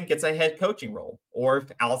Shannon gets a head coaching role, or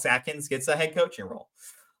if Alex Atkins gets a head coaching role,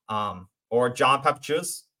 or John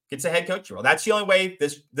Papachius gets a head coaching role. That's the only way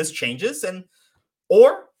this changes,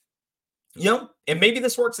 or And maybe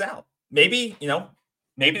this works out. Maybe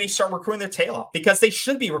they start recruiting their tail off, because they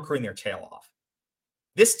should be recruiting their tail off.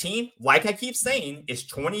 This team, like I keep saying, is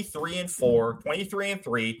 23-4,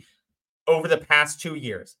 23-3 over the past 2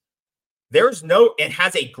 years. It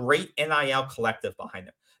has a great NIL collective behind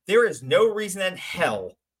them. There is no reason in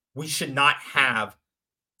hell we should not have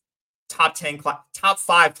top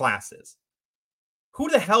 5 classes. Who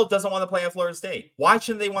the hell doesn't want to play at Florida State? Why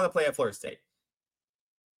shouldn't they want to play at Florida State?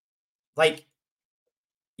 Like,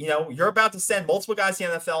 you're about to send multiple guys to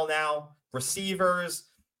the NFL now, receivers,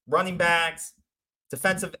 running backs,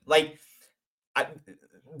 defensive.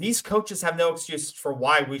 These coaches have no excuse for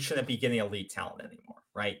why we shouldn't be getting elite talent anymore,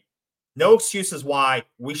 right? No excuses why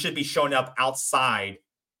we should be showing up outside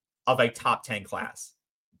of a top 10 class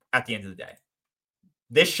at the end of the day.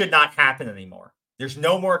 This should not happen anymore. There's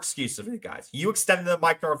no more excuses for you guys. You extended to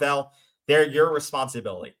Mike Norvell. They're your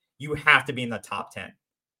responsibility. You have to be in the top 10.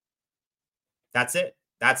 That's it.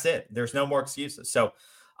 There's no more excuses. So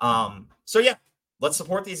yeah, let's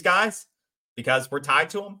support these guys because we're tied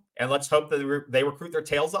to them, and let's hope that they recruit their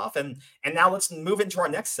tails off. And now let's move into our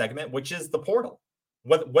next segment, which is the portal.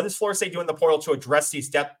 What does Florida State do in the portal to address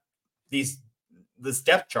this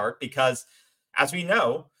depth chart? Because as we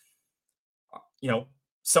know,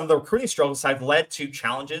 some of the recruiting struggles have led to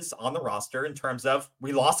challenges on the roster in terms of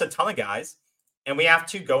we lost a ton of guys, and we have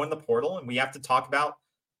to go in the portal and we have to talk about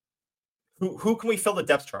who can we fill the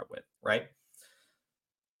depth chart with, right?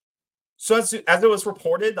 So as it was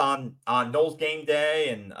reported on Noles Game Day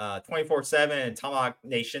and 24/7 and Tomahawk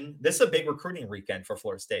Nation, this is a big recruiting weekend for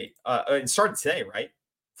Florida State. It started today, right?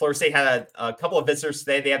 Florida State had a couple of visitors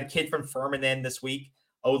today. They had a kid from Furman in this week,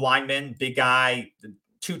 O-lineman, big guy,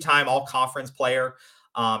 2-time all-conference player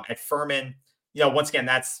at Furman. Once again,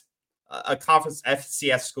 that's a conference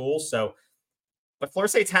FCS school. But Florida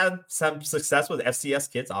State's had some success with FCS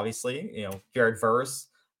kids, obviously. Jared Verse,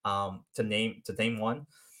 to name one.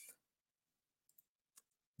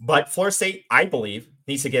 But Florida State, I believe,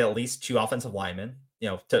 needs to get at least 2 offensive linemen,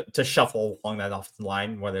 to shuffle along that offensive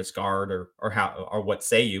line, whether it's guard or what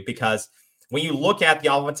say you. Because when you look at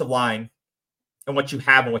the offensive line and what you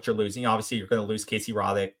have and what you're losing, obviously you're going to lose Casey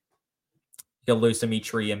Roddick. You're going to lose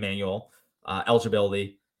Dimitri Emmanuel,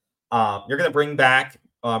 eligibility. You're going to bring back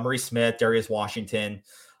Maurice Smith, Darius Washington,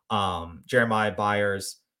 Jeremiah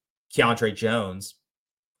Byers, Keandre Jones.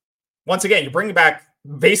 Once again, you're bringing back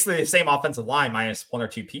basically the same offensive line minus 1 or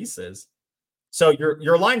 2 pieces. So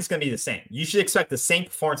your line is going to be the same. You should expect the same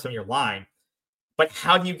performance from your line, but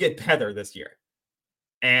how do you get better this year?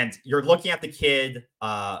 And you're looking at the kid,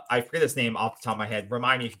 I forget his name off the top of my head.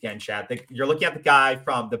 Remind me if you can, Chad. You're looking at the guy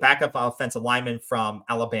from the backup offensive lineman from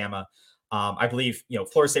Alabama. I believe,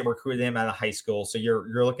 Florida State recruited him out of high school. So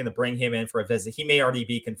you're looking to bring him in for a visit. He may already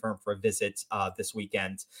be confirmed for a visit this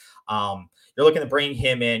weekend. You're looking to bring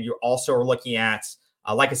him in. You also are looking at,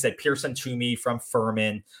 like I said, Pearson Toomey from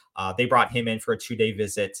Furman. They brought him in for a 2-day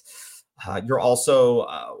visit. You're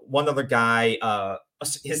also one other guy.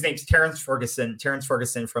 His name's Terrence Ferguson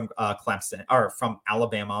from Clemson, or from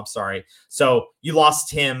Alabama. I'm sorry. So you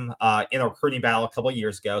lost him in a recruiting battle a couple of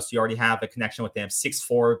years ago. So you already have a connection with him.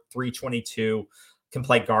 6'4", 322, can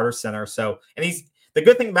play guard or center. So, and the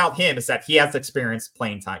good thing about him is that he has experience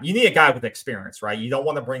playing time. You need a guy with experience, right? You don't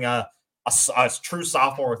want to bring a true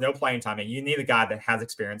sophomore with no playing time, and you need a guy that has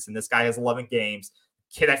experience. And this guy has 11 games.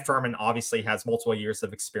 Kid at Furman obviously has multiple years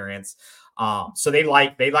of experience. So they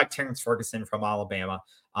like Terrence Ferguson from Alabama.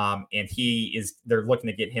 And they're looking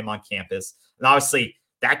to get him on campus. And obviously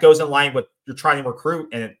that goes in line with you're trying to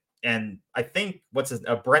recruit. And I think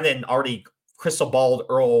Brendan already crystal balled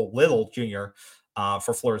Earl Little Jr.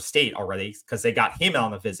 For Florida State already, because they got him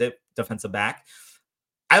on a visit, defensive back.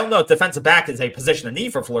 I don't know if defensive back is a position of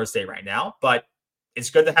need for Florida State right now, but it's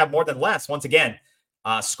good to have more than less. Once again,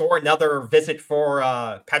 score another visit for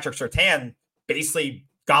Patrick Surtain, basically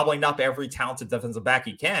gobbling up every talented defensive back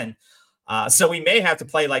he can. So we may have to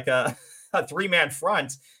play like a 3-man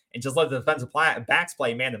front and just let the defensive backs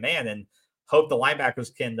play man-to-man and hope the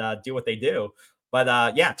linebackers can do what they do.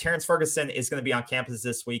 But yeah, Terrence Ferguson is going to be on campus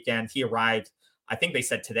this weekend. He arrived, I think they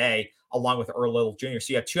said today, along with Earl Little Jr.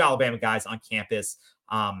 So you have 2 Alabama guys on campus.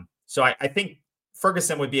 So I think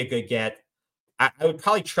Ferguson would be a good get. I would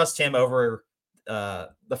probably trust him over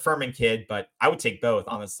the Furman kid, but I would take both,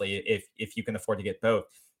 honestly, if you can afford to get both.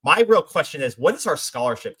 My real question is, what is our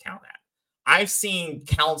scholarship count at? I've seen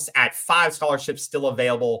counts at 5 scholarships still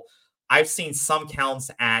available. I've seen some counts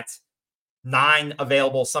at 9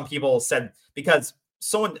 available. Some people said, because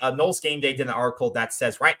Noles Game Day did an article that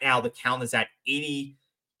says right now the count is at 80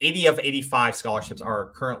 of 85 scholarships are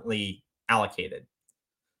currently allocated.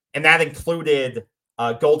 And that included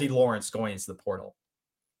Goldie Lawrence going into the portal.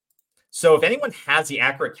 So if anyone has the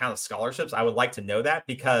accurate count of scholarships, I would like to know that,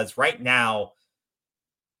 because right now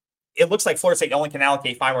it looks like Florida State only can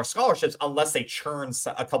allocate 5 more scholarships unless they churn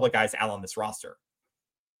a couple of guys out on this roster.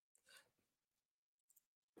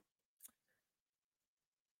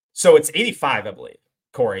 So it's 85, I believe,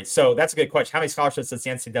 Corey. So that's a good question. How many scholarships does the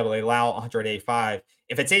NCAA allow? 185.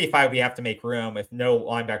 If it's 85, we have to make room. If no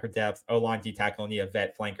linebacker depth, O-line, D-tackle, need a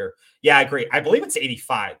vet flanker. Yeah, I agree. I believe it's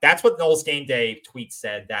 85. That's what Noel's Game Day tweet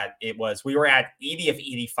said, that it was. We were at 80 of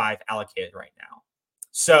 85 allocated right now.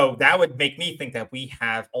 So that would make me think that we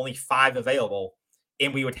have only 5 available,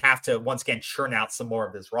 and we would have to, once again, churn out some more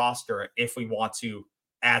of this roster if we want to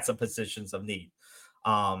add some positions of need.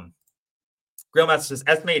 Grillmaster says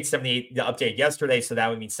estimated 78, the update yesterday, so that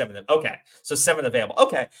would mean 7. Okay, so 7 available.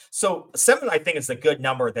 Okay, so 7 I think is a good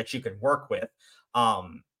number that you can work with.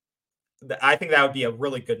 I think that would be a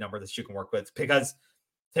really good number that you can work with, because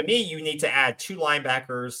to me, you need to add 2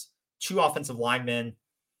 linebackers, 2 offensive linemen,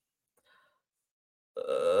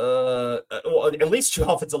 well, at least 2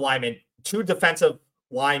 offensive linemen, 2 defensive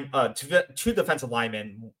line, 2 defensive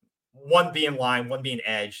linemen, 1 being line, 1 being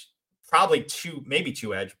edge, probably 2, maybe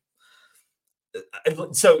 2 edge.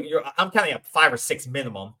 So I'm counting up 5 or 6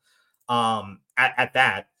 minimum at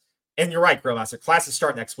that. And you're right, Grillmaster. Classes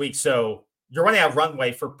start next week, so you're running out of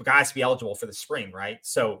runway for guys to be eligible for the spring, right?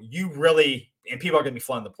 So you really, and people are going to be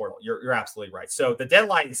flooding the portal. You're absolutely right. So the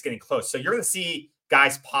deadline is getting close. So you're going to see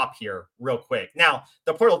guys pop here real quick. Now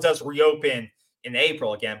the portal does reopen in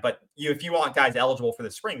April again, but if you want guys eligible for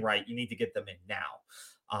the spring, right, you need to get them in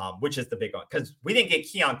now, which is the big one, because we didn't get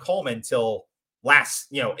Keon Coleman until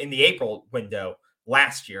in the April window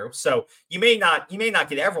last year. So you may not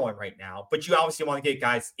get everyone right now, but you obviously want to get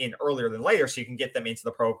guys in earlier than later so you can get them into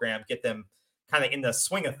the program, get them kind of in the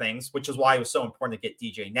swing of things, which is why it was so important to get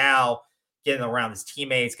DJ now, getting around his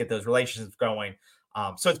teammates, get those relationships going.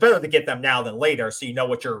 So it's better to get them now than later, so you know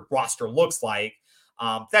what your roster looks like.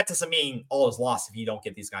 That doesn't mean all is lost if you don't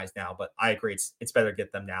get these guys now, but I agree. It's better to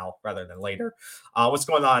get them now rather than later. What's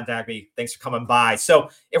going on, Dagby? Thanks for coming by. So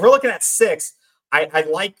if we're looking at 6, I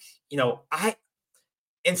like,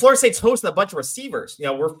 and Florida State's hosting a bunch of receivers.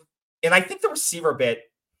 And I think the receiver bit,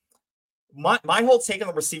 my whole take on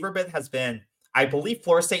the receiver bit has been, I believe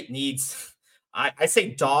Florida State needs, I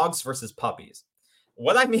say dogs versus puppies.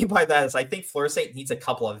 What I mean by that is I think Florida State needs a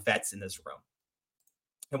couple of vets in this room.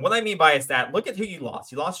 And what I mean by is that, look at who you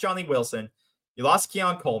lost. You lost Johnny Wilson. You lost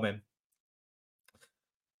Keon Coleman.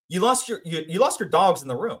 You lost your dogs in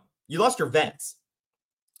the room. You lost your vets.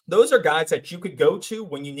 Those are guys that you could go to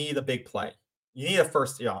when you need a big play. You need a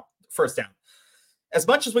first down. As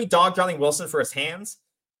much as we dog Johnny Wilson for his hands,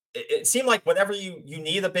 it seemed like whenever you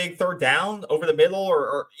need a big 3rd down over the middle,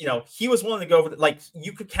 or he was willing to go over. Like,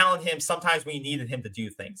 you could count on him sometimes when you needed him to do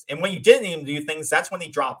things, and when you didn't need him to do things, that's when he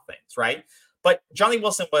dropped things, right? But Johnny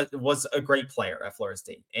Wilson was a great player at Florida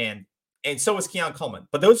State, and so was Keon Coleman.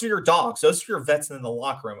 But those are your dogs. Those are your vets in the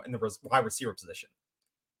locker room in the wide receiver position.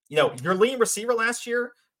 Your leading receiver last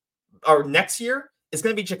year or next year is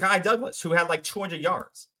going to be Ja'Kai Douglas, who had like 200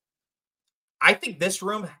 yards. I think this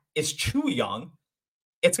room is too young.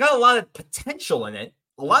 It's got a lot of potential in it,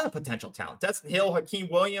 a lot of potential talent. Destin Hill, Hakeem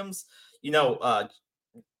Williams, and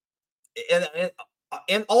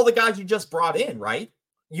all the guys you just brought in, right?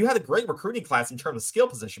 You had a great recruiting class in terms of skill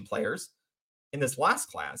position players in this last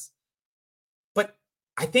class. But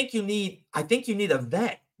I think you need a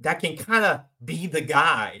vet that can kind of be the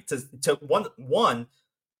guy to one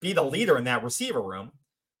be the leader in that receiver room.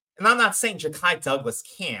 And I'm not saying Ja'Kai Douglas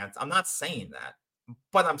can't. I'm not saying that.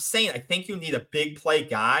 But I'm saying I think you need a big play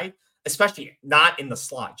guy, especially not in the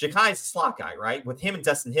slot. Ja'Kai is a slot guy, right? With him and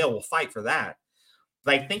Destin Hill, we'll fight for that.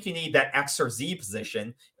 But I think you need that X or Z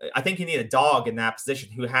position. I think you need a dog in that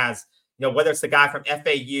position who has, whether it's the guy from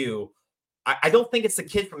FAU. I don't think it's the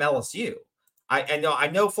kid from LSU. I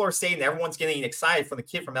know Florida State and everyone's getting excited for the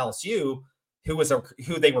kid from LSU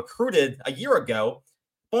who they recruited a year ago.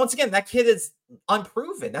 But once again, that kid is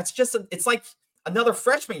unproven. That's just it's like another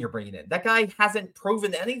freshman you're bringing in. That guy hasn't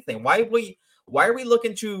proven anything. Why are we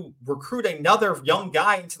looking to recruit another young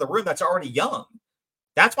guy into the room that's already young?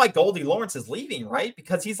 That's why Goldie Lawrence is leaving, right?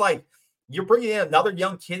 Because he's like, you're bringing in another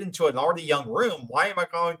young kid into an already young room. Why am I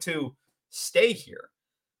going to stay here?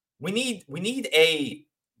 We need a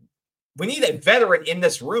veteran in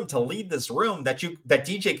this room to lead this room that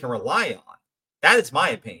DJ can rely on. That is my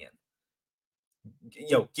opinion.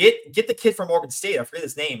 Get the kid from Oregon State. I forget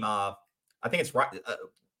his name. I think it's right.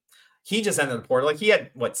 He just entered the portal. Like, he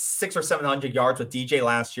had 600 or 700 yards with DJ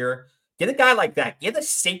last year. Get a guy like that. Get a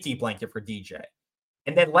safety blanket for DJ,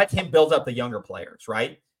 and then let him build up the younger players.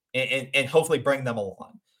 Right? and hopefully bring them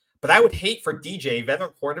along. But I would hate for DJ,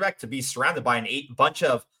 veteran quarterback, to be surrounded by bunch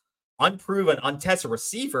of unproven, untested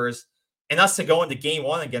receivers and us to go into game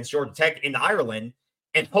one against Georgia Tech in Ireland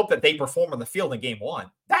and hope that they perform on the field in game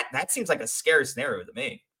one. That seems like a scary scenario to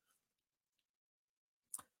me.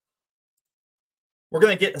 We're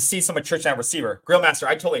going to get to see some attrition at receiver. Grillmaster,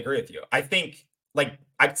 I totally agree with you. I think, like,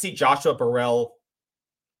 I could see Joshua Burrell,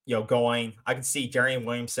 going. I could see Darian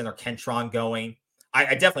Williamson or Kentron going.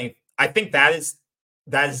 I think that is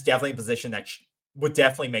definitely a position that would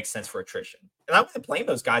definitely make sense for attrition. And I wouldn't blame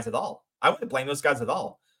those guys at all.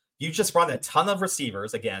 You just run a ton of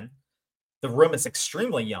receivers again. The room is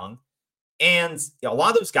extremely young. And a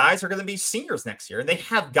lot of those guys are going to be seniors next year. And they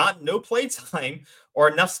have gotten no play time or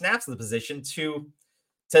enough snaps in the position to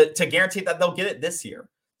guarantee that they'll get it this year.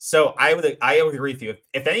 So I would agree with you.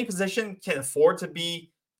 If any position can afford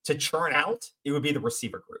to churn out, it would be the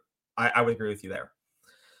receiver group. I would agree with you there.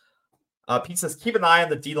 Pete says, keep an eye on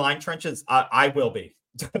the D-line trenches. I will be.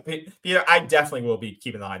 Peter, I definitely will be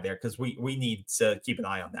keeping an eye there because we need to keep an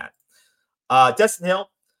eye on that. Destin Hill,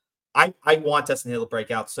 I want Destin Hill to break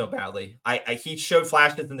out so badly. He showed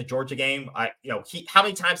flashes in the Georgia game. How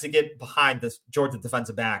many times to get behind the Georgia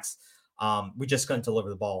defensive backs? We just couldn't deliver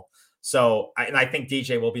the ball. So, I think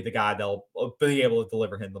DJ will be the guy that'll be able to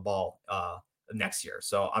deliver him the ball next year.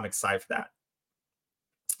 So I'm excited for that.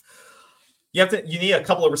 You need a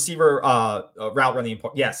couple of receiver route running.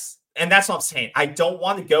 Yes. And that's what I'm saying. I don't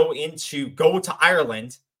want to go to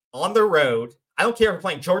Ireland on the road. I don't care if we're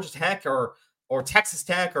playing Georgia Tech or Texas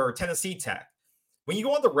Tech or Tennessee Tech. When you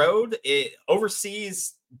go on the road,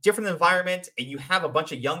 overseas, different environment, and you have a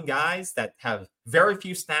bunch of young guys that have very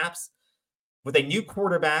few snaps with a new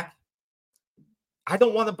quarterback. I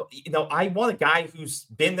don't want to, I want a guy who's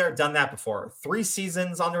been there, done that before. 3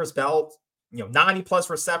 seasons under his belt, 90 plus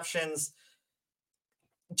receptions.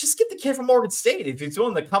 Just get the kid from Oregon State if he's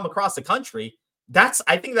willing to come across the country.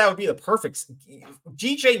 I think that would be the perfect.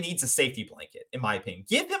 DJ needs a safety blanket, in my opinion.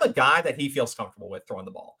 Give him a guy that he feels comfortable with throwing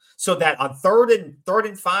the ball, so that on third and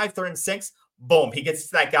 5, 3rd and 6, boom, he gets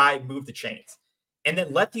to that guy, move the chains, and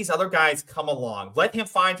then let these other guys come along. Let him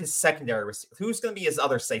find his secondary receiver. Who's going to be his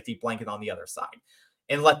other safety blanket on the other side,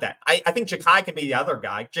 and let that. I think Ja'Kai can be the other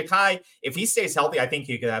guy. Ja'Kai, if he stays healthy, I think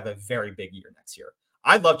he could have a very big year next year.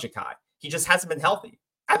 I love Ja'Kai. He just hasn't been healthy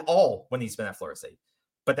at all when he's been at Florida State.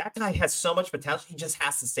 But that guy has so much potential. He just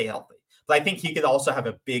has to stay healthy. But I think he could also have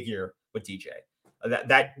a big year with DJ.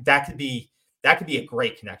 That could be a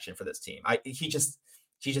great connection for this team. He just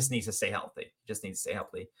needs to stay healthy.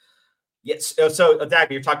 Yes. So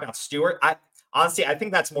Dag, you're talking about Stewart. Honestly, I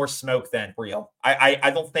think that's more smoke than real.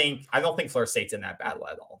 I don't think Florida State's in that battle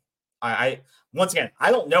at all. Once again,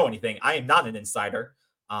 I don't know anything. I am not an insider.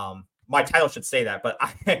 My title should say that, but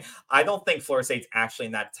I don't think Florida State's actually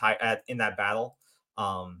in that battle.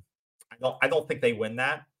 I don't think they win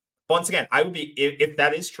that. But once again, I would be, if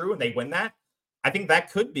that is true and they win that, I think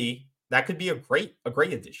that could be a great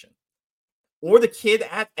addition. Or the kid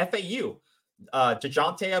at FAU,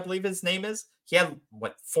 DeJounte, I believe his name is. He had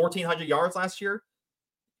 1,400 yards last year.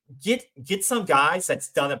 Get some guys that's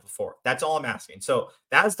done it before. That's all I'm asking. So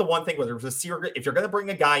that is the one thing with a receiver. If you're going to bring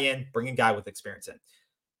a guy in, bring a guy with experience in.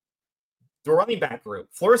 The running back group.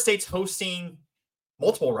 Florida State's hosting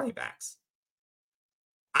multiple running backs.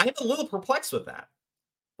 I'm a little perplexed with that,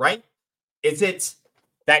 right? Is it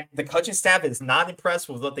that the coaching staff is not impressed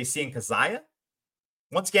with what they see in Keziah?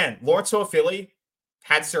 Once again, Lawrence Toafili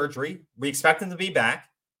had surgery. We expect him to be back.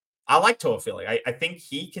 I like Toafili. I think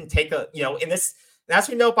he can take in this, as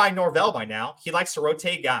we know by Norvell by now, he likes to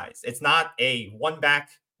rotate guys. It's not a one back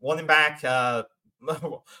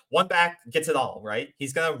gets it all, right?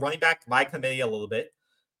 He's going to running back by committee a little bit.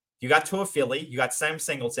 You got Toafili. You got Sam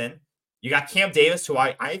Singleton. You got Cam Davis, who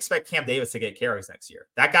I expect Cam Davis to get carries next year.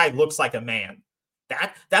 That guy looks like a man.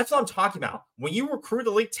 That's what I'm talking about. When you recruit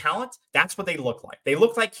elite talent, that's what they look like. They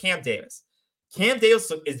look like Cam Davis. Cam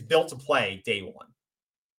Davis is built to play day one.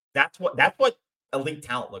 That's what elite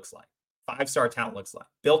talent looks like. 5-star talent looks like.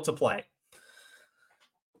 Built to play.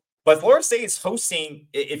 But Florida State is hosting,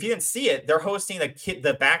 if you didn't see it, they're hosting one of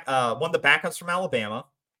the backups from Alabama.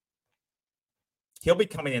 He'll be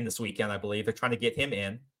coming in this weekend, I believe. They're trying to get him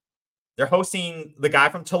in. They're hosting the guy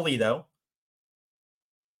from Toledo.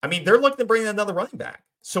 I mean, they're looking to bring in another running back.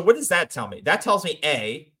 So what does that tell me? That tells me,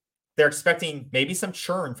 A, they're expecting maybe some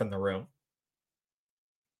churn from the room.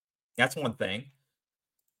 That's one thing.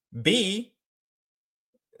 B,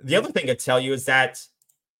 the other thing I tell you is that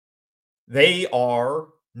they're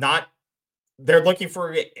looking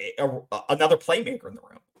for another playmaker in the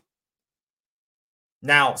room.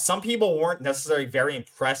 Now, some people weren't necessarily very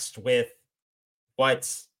impressed with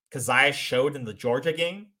what Keziah showed in the Georgia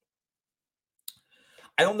game.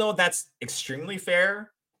 I don't know if that's extremely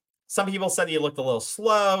fair. Some people said he looked a little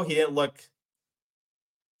slow. He didn't look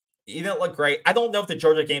great. I don't know if the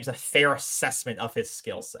Georgia game's a fair assessment of his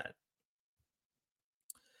skill set.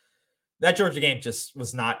 That Georgia game just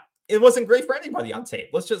was not. It wasn't great for anybody on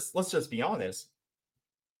tape. Let's just be honest.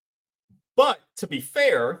 But to be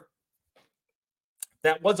fair,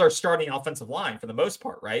 that was our starting offensive line for the most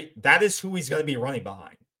part, right? That is who he's going to be running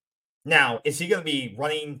behind. Now, is he going to be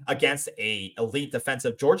running against a elite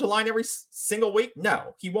defensive Georgia line every single week?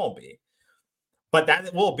 No, he won't be. But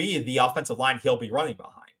that will be the offensive line he'll be running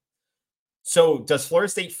behind. So does Florida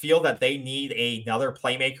State feel that they need another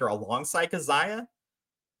playmaker alongside Keziah?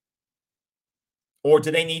 Or do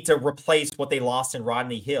they need to replace what they lost in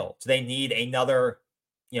Rodney Hill? Do they need another,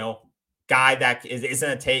 guy that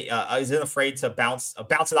isn't afraid to bounce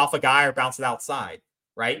it off a guy or bounce it outside,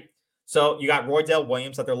 right? So you got Roydell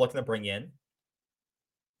Williams that they're looking to bring in.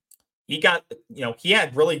 He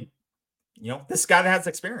had really, this guy that has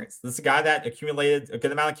experience. This is a guy that accumulated a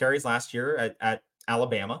good amount of carries last year at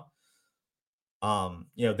Alabama.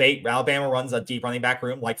 Alabama runs a deep running back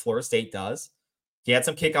room like Florida State does. He had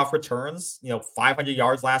some kickoff returns, 500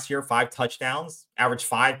 yards last year, 5 touchdowns, averaged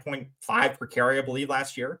 5.5 per carry, I believe,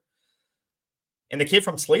 last year. And the kid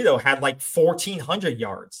from Toledo had like 1,400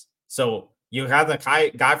 yards. So you have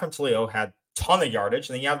the guy from Toledo had a ton of yardage,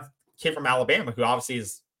 and then you have the kid from Alabama who obviously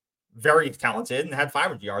is very talented and had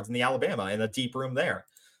 500 yards in the Alabama in a deep room there.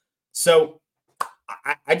 So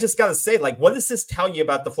I just got to say, what does this tell you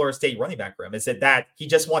about the Florida State running back room? Is it that he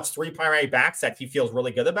just wants 3 primary backs that he feels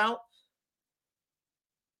really good about?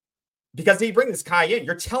 Because if you bring this guy in,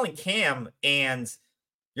 you're telling Cam and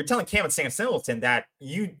Sam Singleton that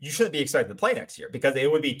you shouldn't be expected to play next year, because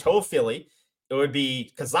it would be Philly, it would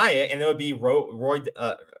be Keziah, and it would be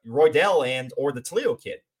Roydell and or the Toledo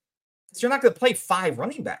kid. So you're not going to play 5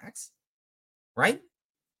 running backs, right?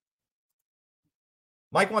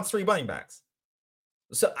 Mike wants 3 running backs.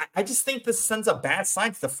 So I just think this sends a bad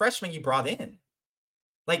sign to the freshmen you brought in.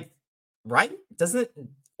 Right? Doesn't it?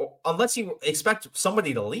 Unless you expect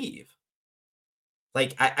somebody to leave.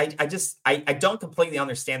 I don't completely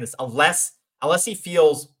understand this unless he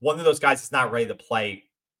feels one of those guys is not ready to play.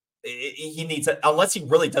 He needs unless he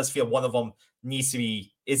really does feel one of them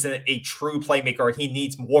isn't a true playmaker, or he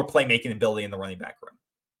needs more playmaking ability in the running back room.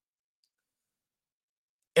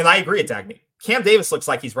 And I agree with Dagny. Cam Davis looks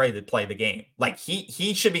like he's ready to play the game.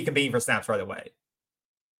 He should be competing for snaps right away.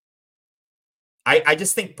 I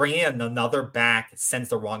just think bringing in another back sends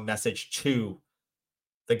the wrong message to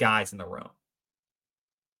the guys in the room.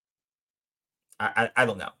 I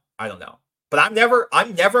don't know. But I'm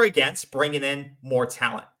never against bringing in more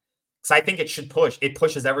talent, because I think it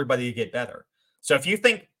pushes everybody to get better. So if you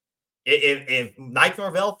think if Mike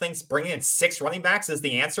Norvell thinks bringing in 6 running backs is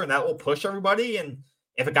the answer and that will push everybody, and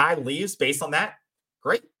if a guy leaves based on that,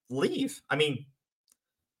 great, leave. I mean,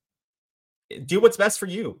 do what's best for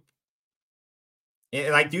you.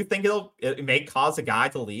 And I do think it may cause a guy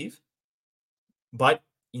to leave, but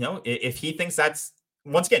if he thinks that's,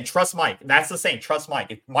 once again, trust Mike. That's the saying, trust Mike.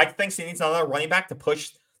 If Mike thinks he needs another running back to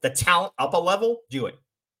push the talent up a level, do it,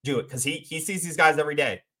 because he sees these guys every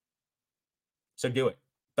day. So do it.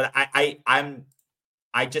 But I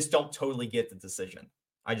just don't totally get the decision.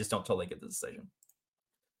 Like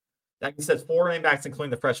he says, 4 running backs, including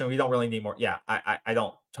the freshman. We don't really need more. Yeah, I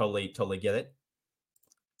don't totally get it.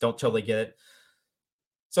 Don't totally get it.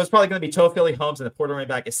 So it's probably going to be Philly, Holmes, and the Porter running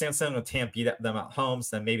back. If Samson and Tam beat them at Holmes,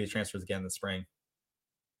 then maybe the transfers again in the spring.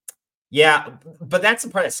 Yeah, but that's the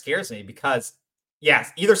part that scares me, because,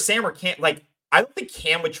 yes, either Sam or Cam. I don't think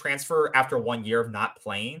Cam would transfer after 1 year of not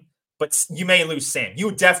playing, but you may lose Sam. You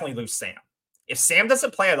would definitely lose Sam. If Sam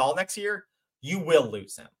doesn't play at all next year, you will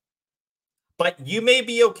lose him. But you may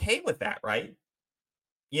be okay with that, right?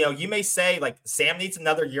 You may say, Sam needs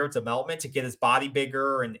another year of development to get his body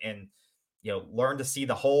bigger and learn to see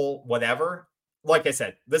the whole whatever. Like I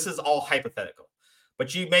said, this is all hypothetical.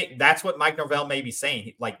 But that's what Mike Norvell may be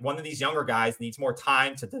saying. One of these younger guys needs more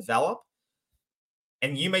time to develop.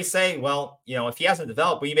 And you may say, well, if he hasn't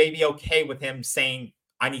developed, we may be okay with him saying,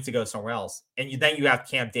 I need to go somewhere else. And then you have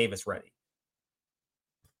Cam Davis ready.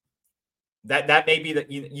 That may be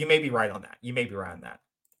that you may be right on that. You may be right on that.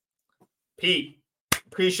 Pete,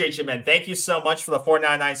 appreciate you, man. Thank you so much for the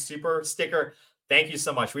 499 super sticker. Thank you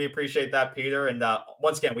so much. We appreciate that, Peter. And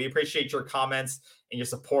once again, we appreciate your comments and your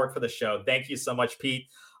support for the show. Thank you so much, Pete.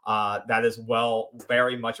 That is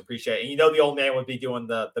very much appreciated. And the old man would be doing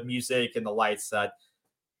the music and the lights.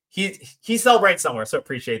 He's celebrating somewhere, so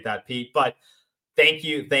appreciate that, Pete. But Thank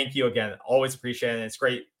you again. Always appreciate it. It's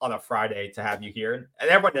great on a Friday to have you here and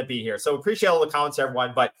everyone to be here. So appreciate all the comments,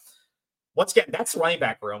 everyone. But once again, that's the running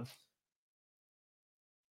back room.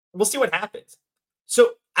 We'll see what happens.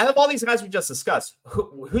 So out of all these guys we just discussed,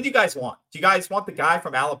 who do you guys want? Do you guys want the guy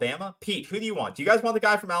from Alabama? Pete, who do you want? Do you guys want the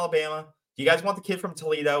guy from Alabama? Do you guys want the kid from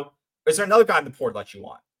Toledo? Or is there another guy in the board that you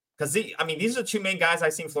want? Because these are the two main guys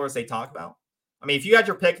I've seen Florida State talk about. I mean, if you had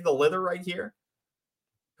your pick of the litter right here,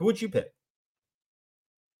 who would you pick?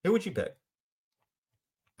 Who would you pick?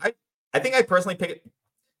 I think I personally pick.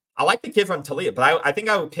 I like the kid from Toledo, but I think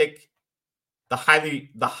I would pick the higher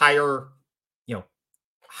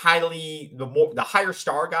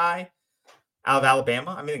star guy out of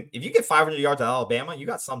Alabama. I mean, if you get 500 yards at Alabama, you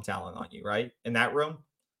got some talent on you, right? In that room,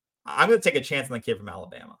 I'm going to take a chance on the kid from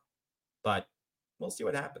Alabama, but we'll see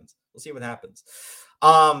what happens.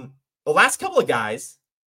 The last couple of guys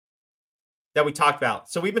that we talked about.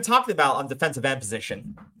 So we've been talking about on defensive end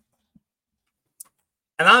position,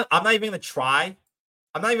 and I'm not even going to try.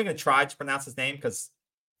 I'm not even going to try to pronounce his name because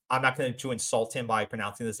I'm not going to insult him by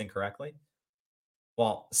pronouncing this incorrectly.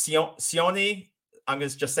 Well, Sione, I'm going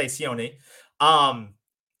to just say Sione.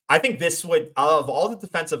 I think this would, out of all the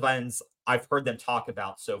defensive ends I've heard them talk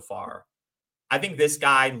about so far, I think this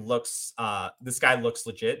guy looks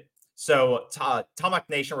legit. So Tomac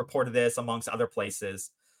Nation reported this amongst other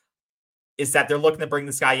places, is that they're looking to bring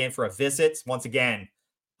this guy in for a visit. Once again,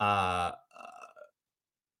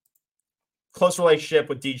 close relationship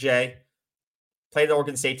with DJ, played at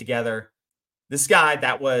Oregon State together. This guy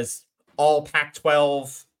that was all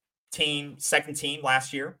Pac-12 team, second team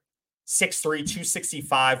last year, 6'3",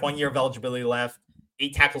 265, 1 year of eligibility left,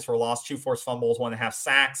 8 tackles for loss, 2 forced fumbles, 1.5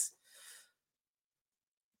 sacks.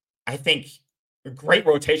 I think a great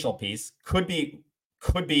rotational piece. Could be,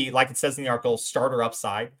 like it says in the article, starter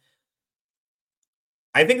upside.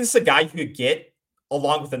 I think this is a guy you could get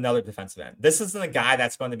along with another defensive end. This isn't a guy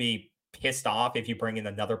that's going to be pissed off if you bring in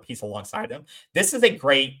another piece alongside him. This is a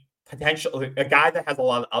great potential, a guy that has a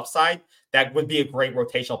lot of upside that would be a great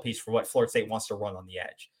rotational piece for what Florida State wants to run on the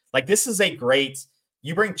edge. Like, this is a great,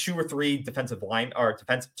 you bring 2 or 3 defensive line or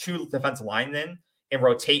two defensive linemen and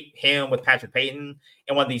rotate him with Patrick Payton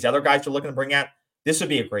and one of these other guys you're looking to bring at. This would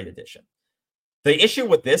be a great addition. The issue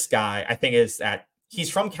with this guy, I think, is that he's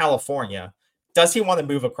from California. Does he want to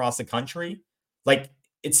move across the country? Like,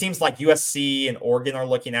 it seems like USC and Oregon are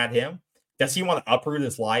looking at him. Does he want to uproot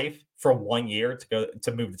his life for 1 year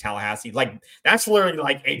to move to Tallahassee? Like, that's literally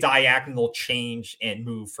like a diagonal change and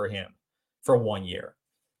move for him for 1 year.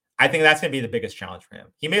 I think that's going to be the biggest challenge for him.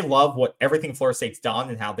 He may love everything Florida State's done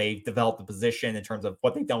and how they've developed the position in terms of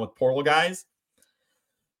what they've done with portal guys.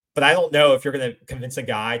 But I don't know if you're going to convince a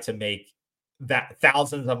guy to make that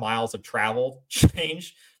thousands of miles of travel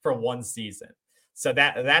change for 1 season. So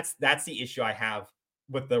that's the issue I have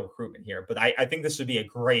with the recruitment here. But I think this would be a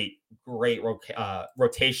great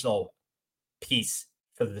rotational piece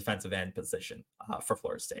for the defensive end position for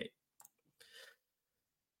Florida State.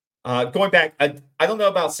 Going back, I don't know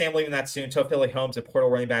about Sam leaving that soon. Tophili Holmes and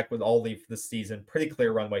portal running back would all leave this season. Pretty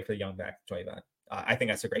clear runway for the young back to join that. I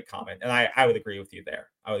think that's a great comment, and I would agree with you there.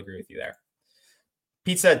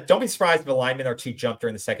 Pete said, "Don't be surprised if the linemen are too jumped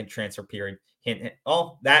during the second transfer period." Hint, hint.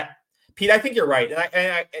 Oh, that Pete, I think you're right,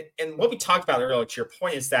 and what we talked about earlier. To your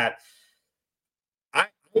point is that I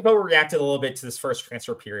overreacted a little bit to this first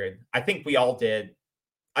transfer period. I think we all did.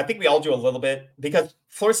 I think we all do a little bit because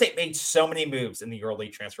Florida State made so many moves in the early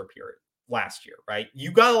transfer period last year, right?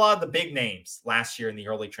 You got a lot of the big names last year in the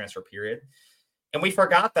early transfer period. And we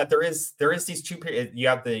forgot that there is these 2 periods. You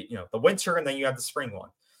have the winter and then you have the spring one.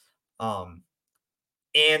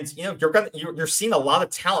 And you're seeing a lot of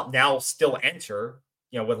talent now still enter,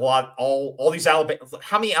 with all these Alabama.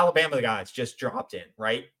 How many Alabama guys just dropped in,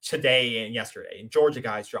 right? Today and yesterday, and Georgia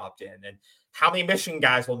guys dropped in, and how many Michigan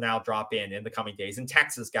guys will now drop in the coming days, and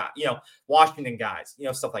Texas guys, Washington guys,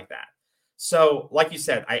 stuff like that. So, like you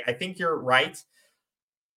said, I think you're right.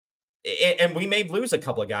 And we may lose a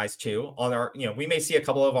couple of guys too on our, we may see a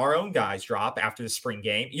couple of our own guys drop after the spring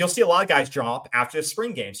game. You'll see a lot of guys drop after the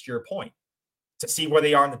spring games, to your point, to see where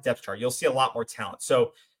they are in the depth chart. You'll see a lot more talent.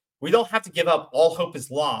 So we don't have to give up all hope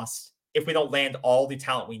is lost if we don't land all the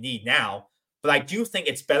talent we need now. But I do think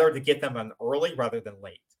it's better to get them in early rather than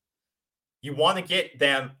late. You want to get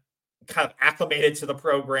them kind of acclimated to the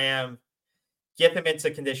program, get them into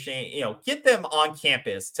conditioning, get them on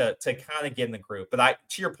campus to kind of get in the group. But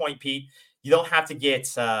to your point, Pete, you don't have to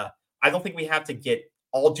get, I don't think we have to get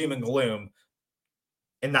all doom and gloom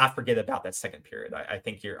and not forget about that second period. I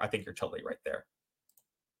think you're totally right there.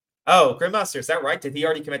 Oh, Grimmaster, is that right? Did he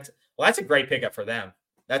already commit? Well, that's a great pickup for them.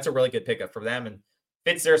 That's a really good pickup for them and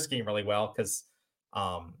fits their scheme really well because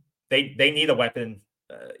They need a weapon,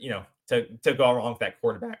 to go along with that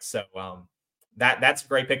quarterback. So that's a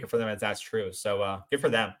great picker for them if that's true. So good for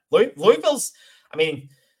them. Louisville's, I mean,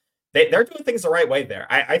 they're doing things the right way there.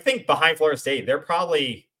 I think behind Florida State, they're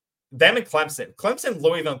probably them and Clemson,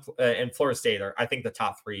 Louisville, and Florida State are, I think, the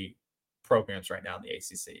top 3 programs right now in the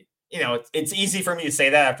ACC. It's easy for me to say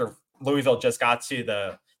that after Louisville just got to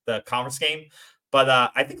the conference game, but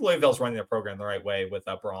I think Louisville's running their program the right way with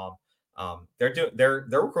Braum. They're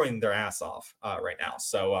recruiting their ass off right now.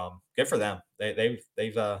 So good for them. They've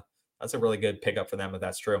that's a really good pickup for them if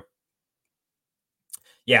that's true.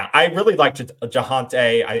 Yeah, I really liked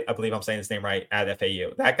Jahante. I believe I'm saying his name right at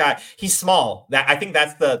FAU. That guy, he's small. I think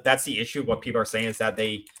that's the issue. What people are saying is that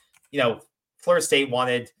they, Florida State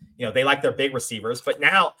wanted, they like their big receivers, but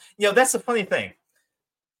now, that's the funny thing.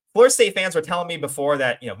 Florida State fans were telling me before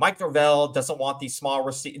that, Mike Norvell doesn't want these small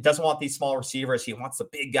receivers. He wants the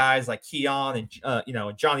big guys like Keon and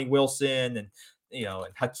and Johnny Wilson and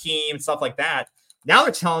and Hakeem and stuff like that. Now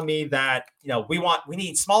they're telling me that we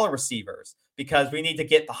need smaller receivers because we need to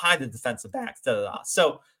get behind the defensive backs.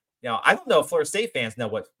 So I don't know if Florida State fans know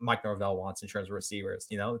what Mike Norvell wants in terms of receivers.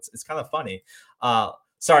 It's kind of funny.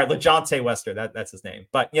 Sorry, LeJohntay Wester, that's his name.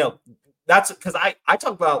 But that's because I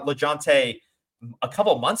talked about LeJohntay a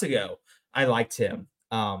couple of months ago. I liked him.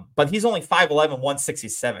 But he's only 5'11",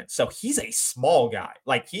 167. So he's a small guy.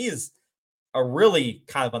 Like, he is a really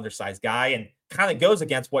kind of undersized guy and kind of goes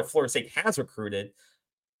against what Florida State has recruited,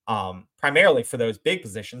 primarily for those big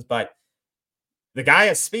positions. But the guy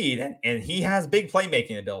has speed and he has big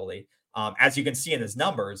playmaking ability, as you can see in his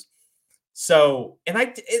numbers. So, and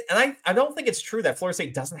I don't think it's true that Florida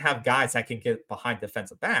State doesn't have guys that can get behind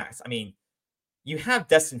defensive backs. I mean, you have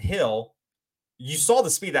Destin Hill. You saw the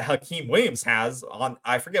speed that Hakeem Williams has on,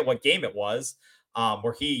 I forget what game it was,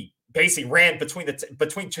 where he basically ran between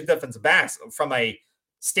two defensive backs from a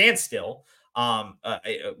standstill.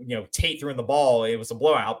 Tate threw in the ball. It was a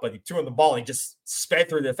blowout, but he threw in the ball and he just sped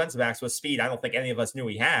through the defensive backs with speed. I don't think any of us knew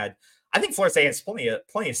he had. I think Florida State has plenty of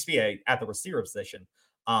speed at the receiver position.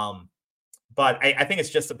 But I think it's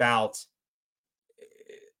just about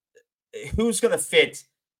who's going to fit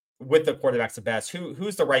with the quarterbacks the best.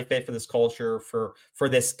 Who's the right fit for this culture, for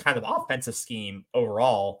this kind of offensive scheme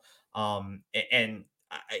overall. I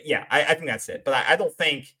think that's it. But I don't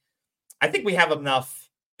think – I think we have enough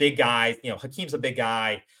big guys. Hakeem's a big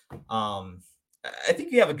guy. I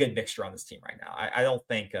think you have a good mixture on this team right now. I don't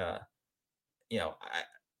think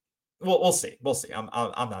we'll see. We'll see. I'm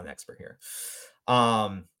not an expert here.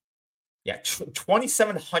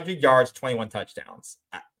 2,700 yards, 21 touchdowns.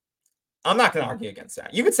 I'm not going to argue against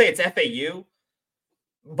that. You could say it's FAU,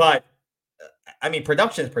 but I mean,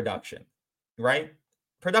 production is production, right?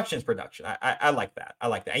 Production is production. I like that. I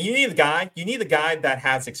like that. And you need a guy that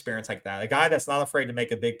has experience like that. A guy that's not afraid to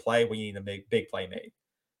make a big play when you need a big play made.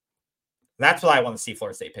 That's what I want to see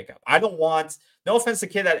Florida State pick up. I don't want, no offense to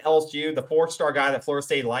kid at LSU, the 4-star guy that Florida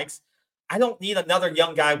State likes. I don't need another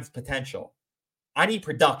young guy with potential. I need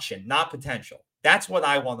production, not potential. That's what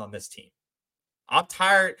I want on this team. I'm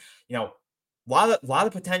tired. A lot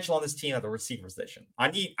of potential on this team at the receiver position. I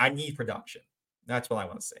need production. That's what I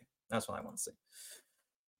want to see.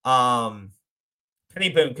 Penny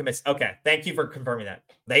Boone commits. Okay, thank you for confirming that.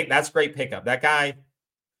 That's a great pickup. That guy's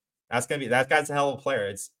a hell of a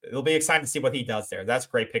player. It'll be exciting to see what he does there. That's a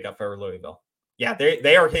great pickup for Louisville. Yeah,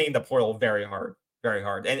 they are hitting the portal very hard,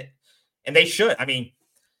 and they should. I mean,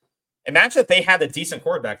 imagine if they had a decent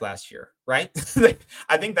quarterback last year, right?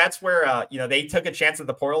 I think that's where they took a chance at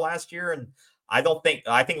the portal last year, and I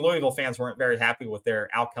think Louisville fans weren't very happy with their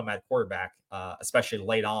outcome at quarterback, especially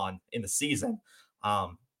late on in the season.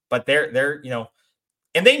 But they're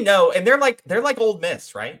and they know, and they're like Ole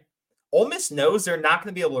Miss, right? Ole Miss knows they're not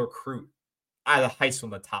going to be able to recruit out of high school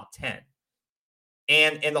in the top 10,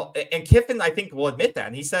 and Kiffin, I think, will admit that,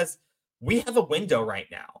 and he says we have a window right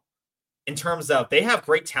now. In terms of they have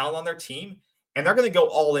great talent on their team, and they're going to go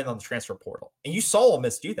all in on the transfer portal. And you saw Ole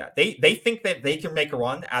Miss do that. They think that they can make a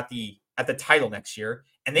run at the title next year,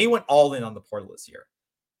 and they went all in on the portal this year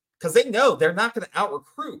because they know they're not going to out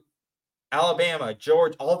recruit Alabama,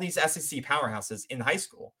 Georgia, all these SEC powerhouses in high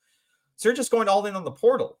school. So they're just going all in on the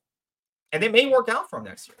portal, and it may work out for them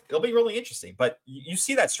next year. It'll be really interesting. But you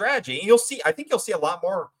see that strategy, and I think you'll see a lot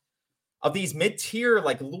more of these mid-tier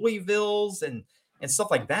like Louisville's and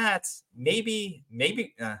stuff like that. Maybe,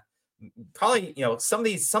 probably, some of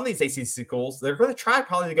these ACC schools, they're going to try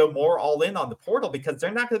probably to go more all in on the portal because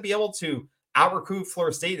they're not going to be able to out recruit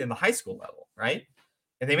Florida State in the high school level, right?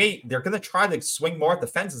 And they're going to try to swing more at the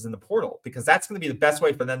fences in the portal because that's going to be the best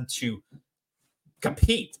way for them to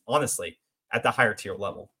compete, honestly, at the higher tier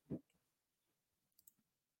level.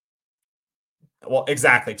 Well,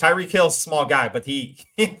 exactly. Tyreek Hill's a small guy, but you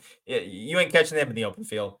ain't catching him in the open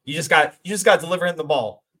field. You just got to deliver him the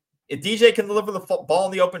ball. If DJ can deliver the ball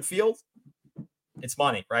in the open field, it's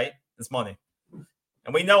money, right? It's money.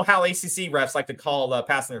 And we know how ACC refs like to call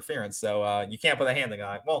pass interference, so you can't put a hand on the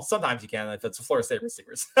guy. Well, sometimes you can if it's a Florida State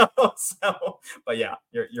receiver. But yeah,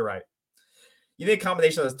 you're right. You need a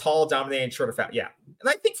combination of tall, dominating, shorter, fat. Yeah, and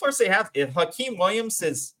I think Florida State has. If Hakeem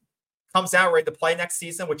Williams comes out ready to play next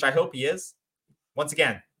season, which I hope he is. Once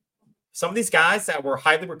again, some of these guys that were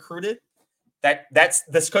highly recruited, that's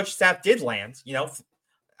this coaching staff did land.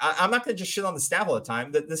 I'm not going to just shit on the staff all the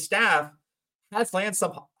time. The staff has landed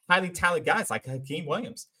some highly talented guys like Hakeem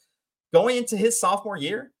Williams. Going into his sophomore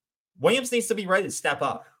year, Williams needs to be ready to step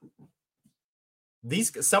up.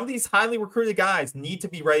 Some of these highly recruited guys need to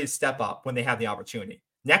be ready to step up when they have the opportunity.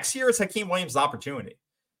 Next year is Hakeem Williams' opportunity.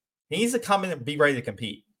 He needs to come in and be ready to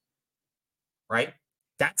compete. Right?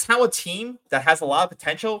 That's how a team that has a lot of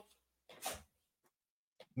potential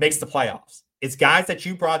makes the playoffs. It's guys that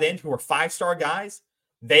you brought in who are 5-star guys.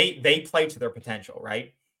 They play to their potential,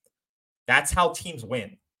 right? That's how teams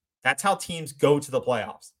win. That's how teams go to the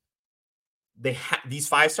playoffs. These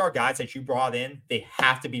 5-star guys that you brought in, they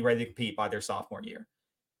have to be ready to compete by their sophomore year.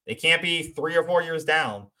 They can't be 3 or 4 years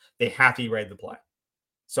down. They have to be ready to play.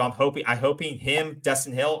 So I'm hoping him,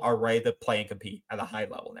 Destin Hill are ready to play and compete at a high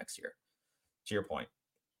level next year. To your point.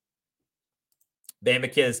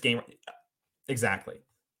 Bama Kids game. Exactly.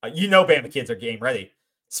 Bama Kids are game ready,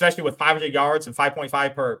 especially with 500 yards and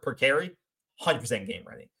 5.5 per carry, 100% game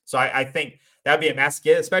ready. So I think that would be a massive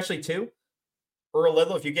get, especially too. Earl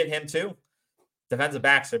Little, if you get him too, defensive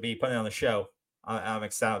backs would be putting on the show. I'm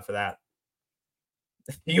excited for that.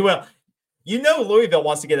 You will. Louisville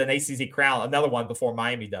wants to get an ACC crown, another one before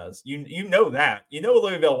Miami does. You know that.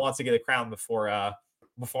 Louisville wants to get a crown before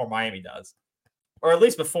Miami does, or at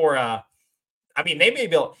least before. Maybe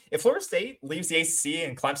if Florida State leaves the ACC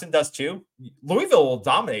and Clemson does too, Louisville will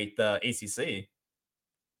dominate the ACC.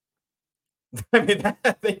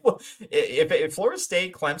 If Florida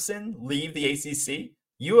State, Clemson leave the ACC,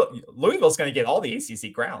 Louisville's going to get all the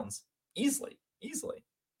ACC crowns easily.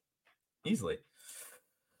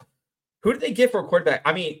 Who did they get for a quarterback?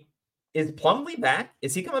 Is Plumlee back?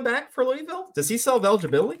 Is he coming back for Louisville? Does he still have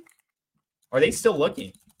eligibility? Are they still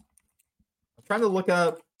looking? I'm trying to look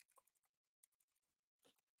up.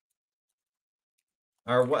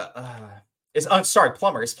 Or what?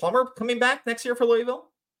 Plummer. Is Plummer coming back next year for Louisville?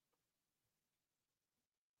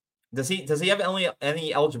 Does he have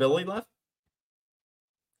any eligibility left?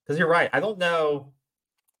 Because you're right. I don't know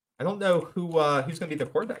who's going to be the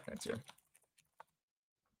quarterback next year.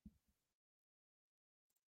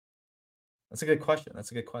 That's a good question.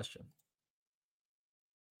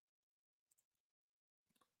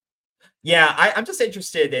 Yeah, I'm just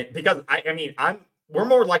interested in, because we're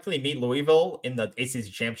more likely to meet Louisville in the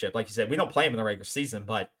ACC championship. Like you said, we don't play them in the regular season,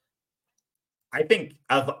 but I think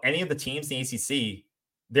of any of the teams in the ACC,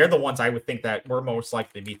 they're the ones I would think that we're most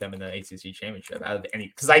likely to meet them in the ACC championship out of any.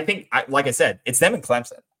 Because I think, like I said, it's them and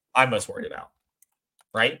Clemson I'm most worried about,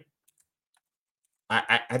 right?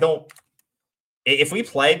 I don't. If we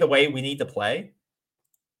play the way we need to play,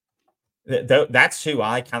 that's who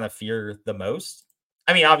I kind of fear the most.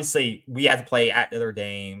 Obviously, we have to play at Notre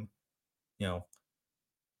Dame,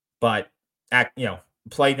 but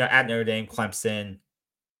play at Notre Dame, Clemson,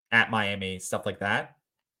 at Miami, stuff like that.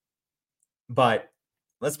 But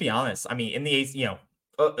let's be honest. In the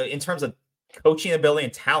in terms of coaching ability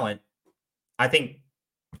and talent, I think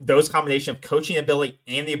those combination of coaching ability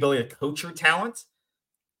and the ability to coach your talent,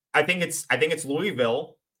 I think it's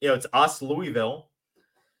Louisville. It's us, Louisville,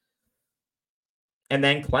 and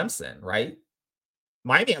then Clemson, right?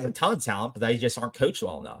 Miami has a ton of talent, but they just aren't coached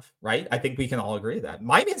well enough, right? I think we can all agree that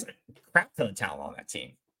Miami has a crap ton of talent on that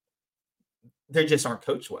team. They just aren't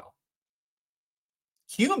coached well.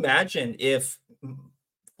 Can you imagine if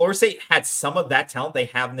Florida State had some of that talent they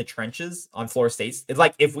have in the trenches on Florida State? It's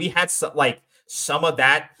like if we had some of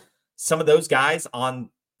those guys on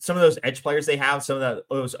some of those edge players they have, some of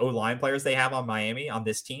those O-line players they have on Miami on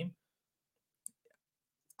this team,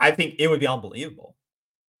 I think it would be unbelievable.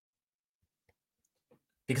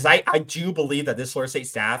 Because I do believe that this Florida State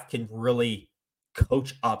staff can really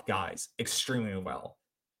coach up guys extremely well.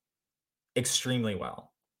 Extremely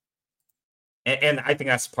well. And I think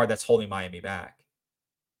that's the part that's holding Miami back.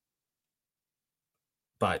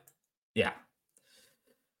 But, yeah.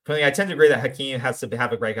 I tend to agree that Hakeem has to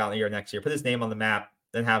have a breakout year next year. Put his name on the map,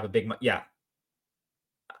 then have a big... Yeah.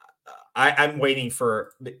 I'm waiting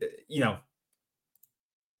for,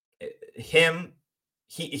 him...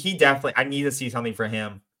 He definitely, I need to see something for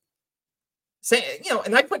him.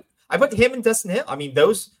 And I I put him and Destin Hill. I mean,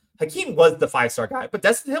 Hakeem was the 5-star guy, but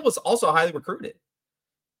Destin Hill was also highly recruited.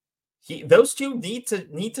 Those two need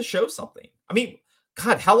to show something. I mean,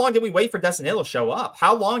 God, how long did we wait for Destin Hill to show up?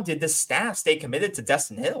 How long did this staff stay committed to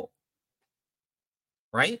Destin Hill?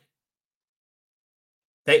 Right?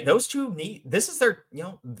 Those two this is their,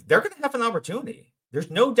 they're going to have an opportunity. There's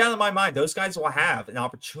no doubt in my mind those guys will have an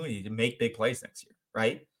opportunity to make big plays next year,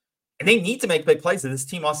 right? And they need to make big plays if this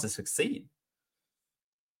team wants to succeed.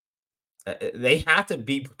 They have to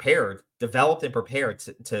be prepared, developed and prepared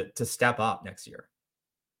to step up next year,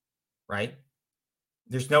 right?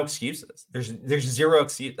 There's no excuses. There's zero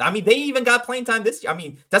excuse. I mean, they even got playing time this year. I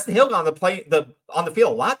mean, Dustin Hill got on the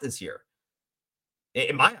field a lot this year.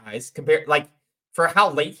 In my eyes, compared for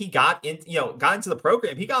how late he got into the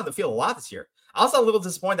program, he got on the field a lot this year. I was a little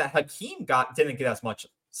disappointed that Hakeem didn't get as much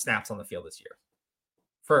snaps on the field this year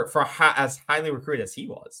as highly recruited as he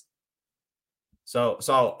was.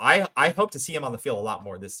 So I hope to see him on the field a lot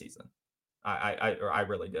more this season. I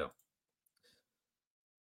really do.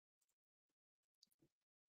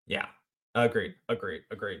 Yeah, agreed.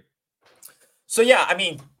 So yeah, I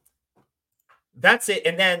mean, that's it.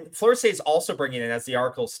 And then Florida State is also bringing in, as the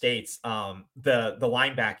article states, the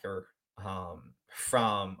linebacker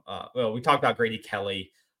from we talked about Grady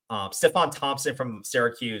Kelly, Stephon Thompson from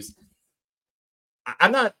Syracuse.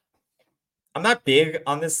 I'm not big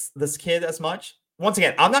on this kid as much. Once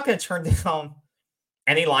again, I'm not going to turn down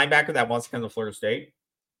any linebacker that wants to come to Florida State.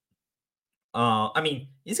 I mean,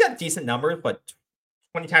 he's got decent numbers, but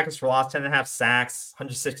 20 tackles for loss, 10.5 sacks,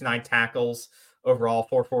 169 tackles overall,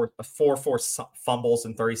 4 fumbles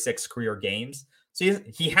in 36 career games. So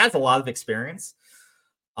he has a lot of experience.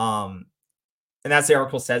 And as the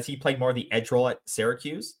article says, he played more of the edge role at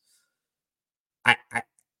Syracuse. It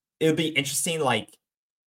would be interesting,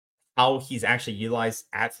 how he's actually utilized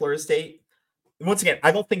at Florida State. And once again,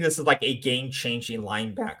 I don't think this is a game-changing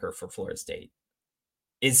linebacker for Florida State.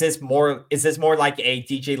 Is this more like a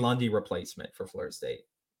DJ Lundy replacement for Florida State?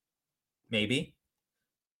 Maybe.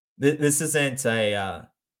 This isn't a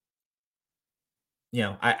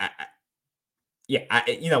once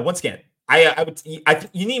again,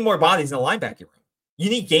 you need more bodies in the linebacking room. You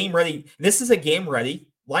need game ready. This is a game ready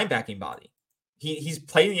linebacking body. He's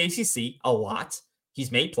played in the ACC a lot.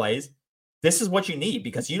 He's made plays. This is what you need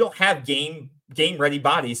because you don't have game ready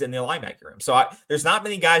bodies in the linebacking room. So there's not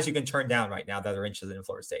many guys you can turn down right now that are interested in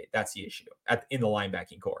Florida State. That's the issue in the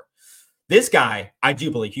linebacking core. This guy, I do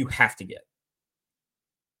believe you have to get.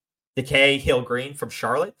 Decay Hill-Green from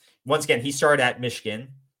Charlotte. Once again, he started at Michigan.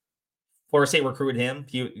 Florida State recruited him.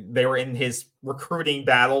 They were in his recruiting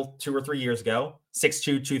battle 2 or 3 years ago.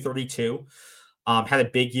 6'2", 232. Had a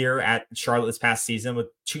big year at Charlotte this past season with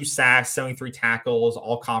 2 sacks, 73 tackles,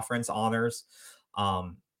 all conference honors.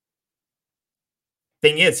 Thing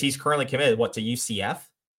is, he's currently committed to UCF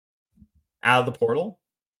out of the portal.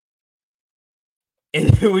 And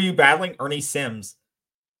who are you battling? Ernie Sims,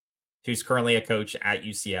 who's currently a coach at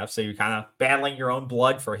UCF. So you're kind of battling your own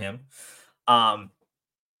blood for him. Once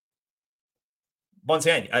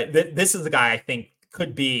again, this is the guy I think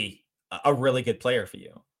could be a really good player for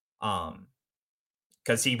you.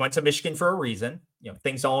 Because he went to Michigan for a reason.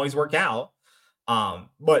 Things don't always work out.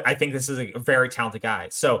 But I think this is a very talented guy.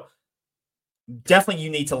 So definitely you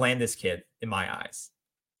need to land this kid in my eyes.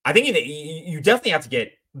 I think you definitely have to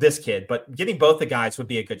get this kid, but getting both the guys would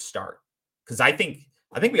be a good start. Because I think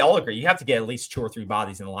we all agree you have to get at least 2 or 3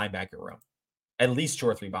 bodies in the linebacker room. At least 2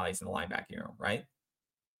 or 3 bodies in the linebacking room, right?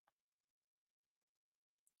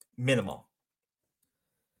 Minimum.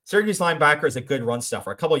 Syracuse linebacker is a good run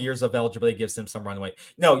stuffer. A couple of years of eligibility gives him some runway.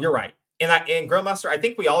 No, you're right. And Grillmaster, I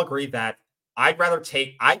think we all agree that I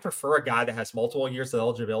prefer a guy that has multiple years of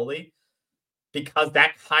eligibility because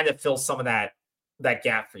that kind of fills some of that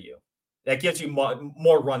gap for you. That gives you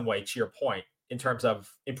more runway, to your point, in terms of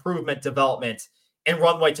improvement, development, and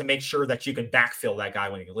runway to make sure that you can backfill that guy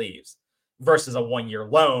when he leaves versus a 1-year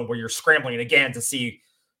loan where you're scrambling again to see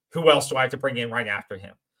who else do I have to bring in right after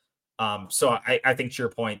him. So I think to your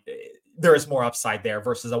point, there is more upside there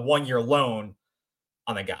versus a 1-year loan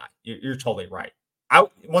on a guy. You're totally right.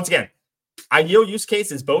 Once again, ideal use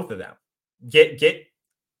case is both of them. Get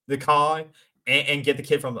the guy and get the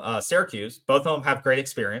kid from Syracuse. Both of them have great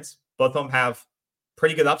experience. Both of them have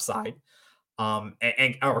pretty good upside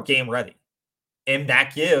and are game ready. And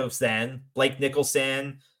that gives then Blake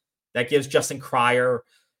Nicholson, that gives Justin Cryer,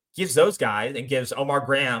 gives those guys and gives Omar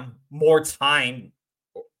Graham more time,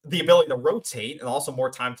 the ability to rotate, and also more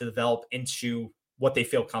time to develop into what they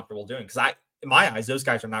feel comfortable doing. Because in my eyes, those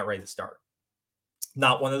guys are not ready to start.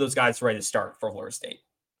 Not one of those guys ready to start for Florida State.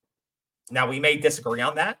 Now, we may disagree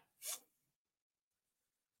on that.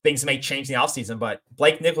 things may change in the offseason, but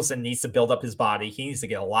Blake Nicholson needs to build up his body. He needs to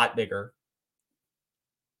get a lot bigger.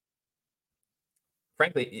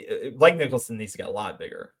 Frankly, Blake Nicholson needs to get a lot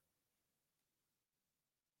bigger.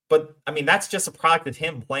 But, I mean, that's just a product of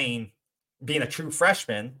him being a true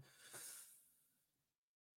freshman.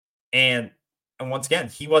 And once again,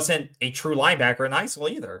 he wasn't a true linebacker in high school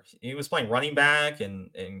either. He was playing running back and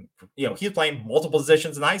he was playing multiple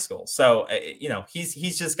positions in high school. So,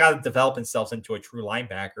 he's just got to develop himself into a true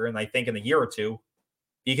linebacker. And I think in a year or two,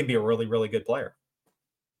 he can be a really, really good player.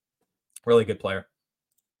 Really good player.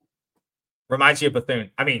 Reminds you of Bethune.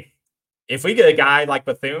 I mean, if we get a guy like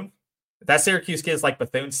Bethune, if that Syracuse kid is like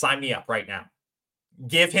Bethune, sign me up right now.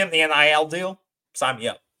 Give him the NIL deal, sign me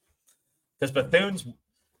up. Because Bethune's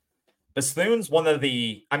one of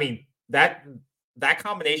the, I mean, that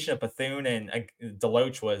combination of Bethune and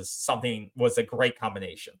Deloach was a great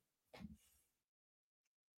combination.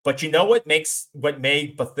 But you know what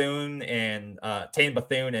made Bethune and Tatum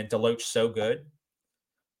Bethune and Deloach so good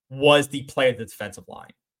was the play of the defensive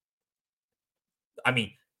line. I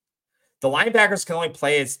mean, the linebackers can only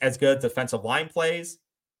play as good as defensive line plays,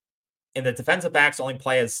 and the defensive backs only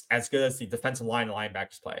play as good as the defensive line and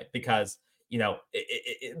linebackers play because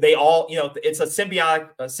they all it's a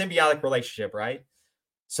symbiotic relationship, right?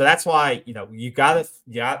 So that's why we gotta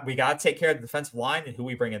take care of the defensive line and who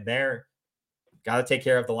we bring in there. Got to take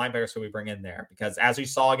care of the linebackers who we bring in there because as we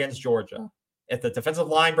saw against Georgia, if the defensive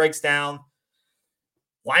line breaks down,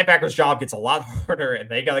 linebackers' job gets a lot harder and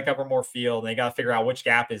they got to cover more field and they got to figure out which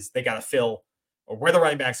gap is they got to fill or where the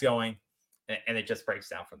running back's going, and it just breaks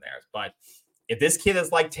down from there. But if this kid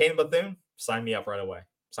is like Tatum Bethune, sign me up right away.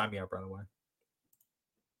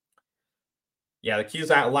 Yeah, the Q's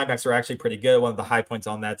linebackers are actually pretty good. One of the high points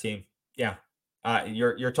on that team. Yeah,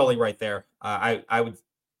 you're totally right there. I would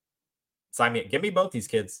sign me. Give me both these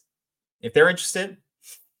kids if they're interested.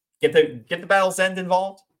 Get the Battle's End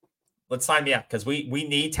involved. Let's sign me up because we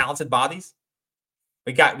need talented bodies.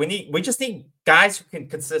 We just need guys who can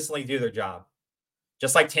consistently do their job,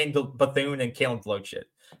 just like Tatum Bethune and Kalen Deloach did.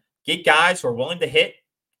 Get guys who are willing to hit,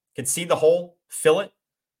 can see the hole, fill it,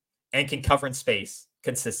 and can cover in space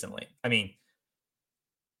consistently. I mean,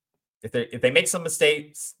 if they make some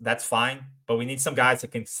mistakes, that's fine. But we need some guys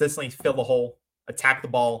that consistently fill the hole, attack the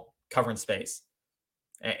ball, cover in space,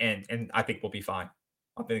 and I think we'll be fine.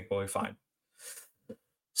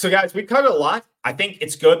 So, guys, we covered a lot. I think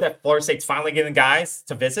it's good that Florida State's finally getting guys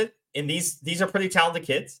to visit. And these are pretty talented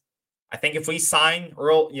kids. I think if we sign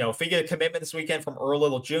Earl, if we get a commitment this weekend from Earl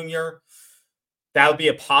Little Jr., that would be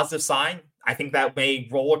a positive sign. I think that may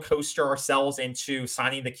roller coaster ourselves into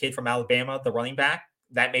signing the kid from Alabama, the running back.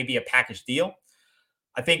 That may be a package deal.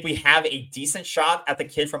 I think we have a decent shot at the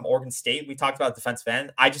kid from Oregon State. We talked about defensive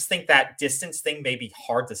end. I just think that distance thing may be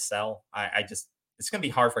hard to sell. It's going to be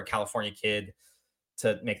hard for a California kid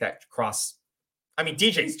to make that cross. I mean,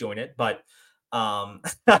 DJ's doing it, but I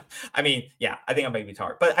mean, yeah, I think it may be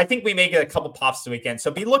hard. But I think we may get a couple pops this weekend.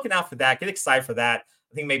 So be looking out for that. Get excited for that.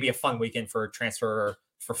 I think maybe a fun weekend for transfer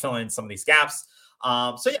for filling in some of these gaps.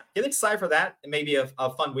 So yeah, get excited for that. It may be a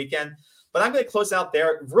fun weekend. But I'm going to close out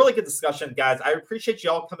there. Really good discussion, guys. I appreciate you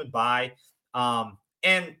all coming by.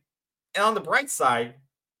 And on the bright side,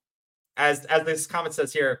 as this comment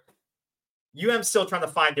says here, UM's still trying to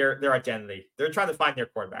find their identity. They're trying to find their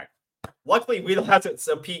quarterback. Luckily, we don't have to.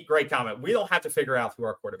 So Pete, great comment. We don't have to figure out who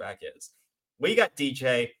our quarterback is. We got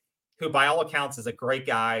DJ, who by all accounts is a great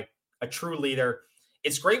guy, a true leader.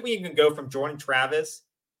 It's great when you can go from Jordan Travis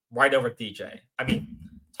right over to DJ. I mean,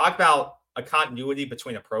 talk about a continuity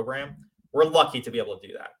between a program. We're lucky to be able to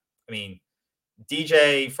do that. I mean,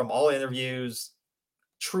 DJ, from all interviews,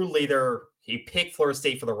 true leader. He picked Florida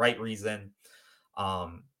State for the right reason.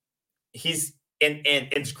 He's and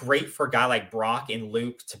it's great for a guy like Brock and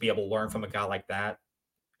Luke to be able to learn from a guy like that,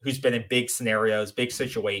 who's been in big scenarios, big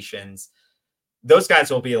situations. Those guys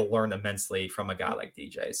will be able to learn immensely from a guy like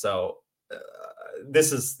DJ. So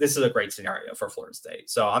this is a great scenario for Florida State.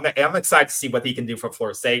 So I'm excited to see what he can do for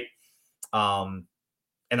Florida State. And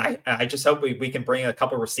I just hope we can bring a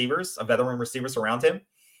couple of receivers, a veteran receivers around him,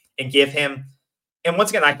 and give him. And once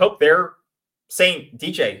again, I hope they're saying,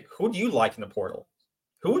 DJ, who do you like in the portal?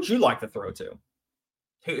 Who would you like to throw to?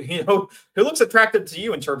 Who looks attractive to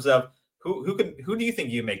you in terms of who do you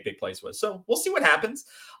think you make big plays with? So we'll see what happens.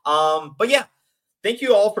 But yeah, thank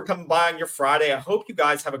you all for coming by on your Friday. I hope you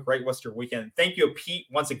guys have a great rest of your weekend. Thank you, Pete,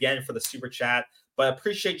 once again for the super chat. But I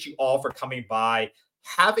appreciate you all for coming by.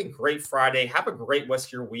 Have a great Friday. Have a great rest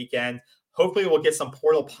of your weekend. Hopefully, we'll get some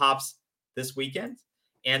portal pops this weekend.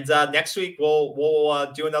 And next week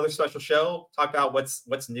we'll do another special show. Talk about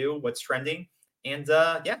what's new, what's trending. And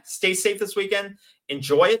yeah, stay safe this weekend.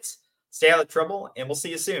 Enjoy it. Stay out of trouble, and we'll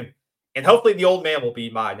see you soon. And hopefully the old man will be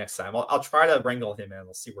by next time. I'll try to wrangle him, and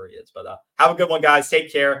we'll see where he is. But have a good one, guys.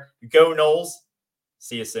 Take care. Go Knowles.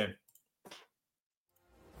 See you soon.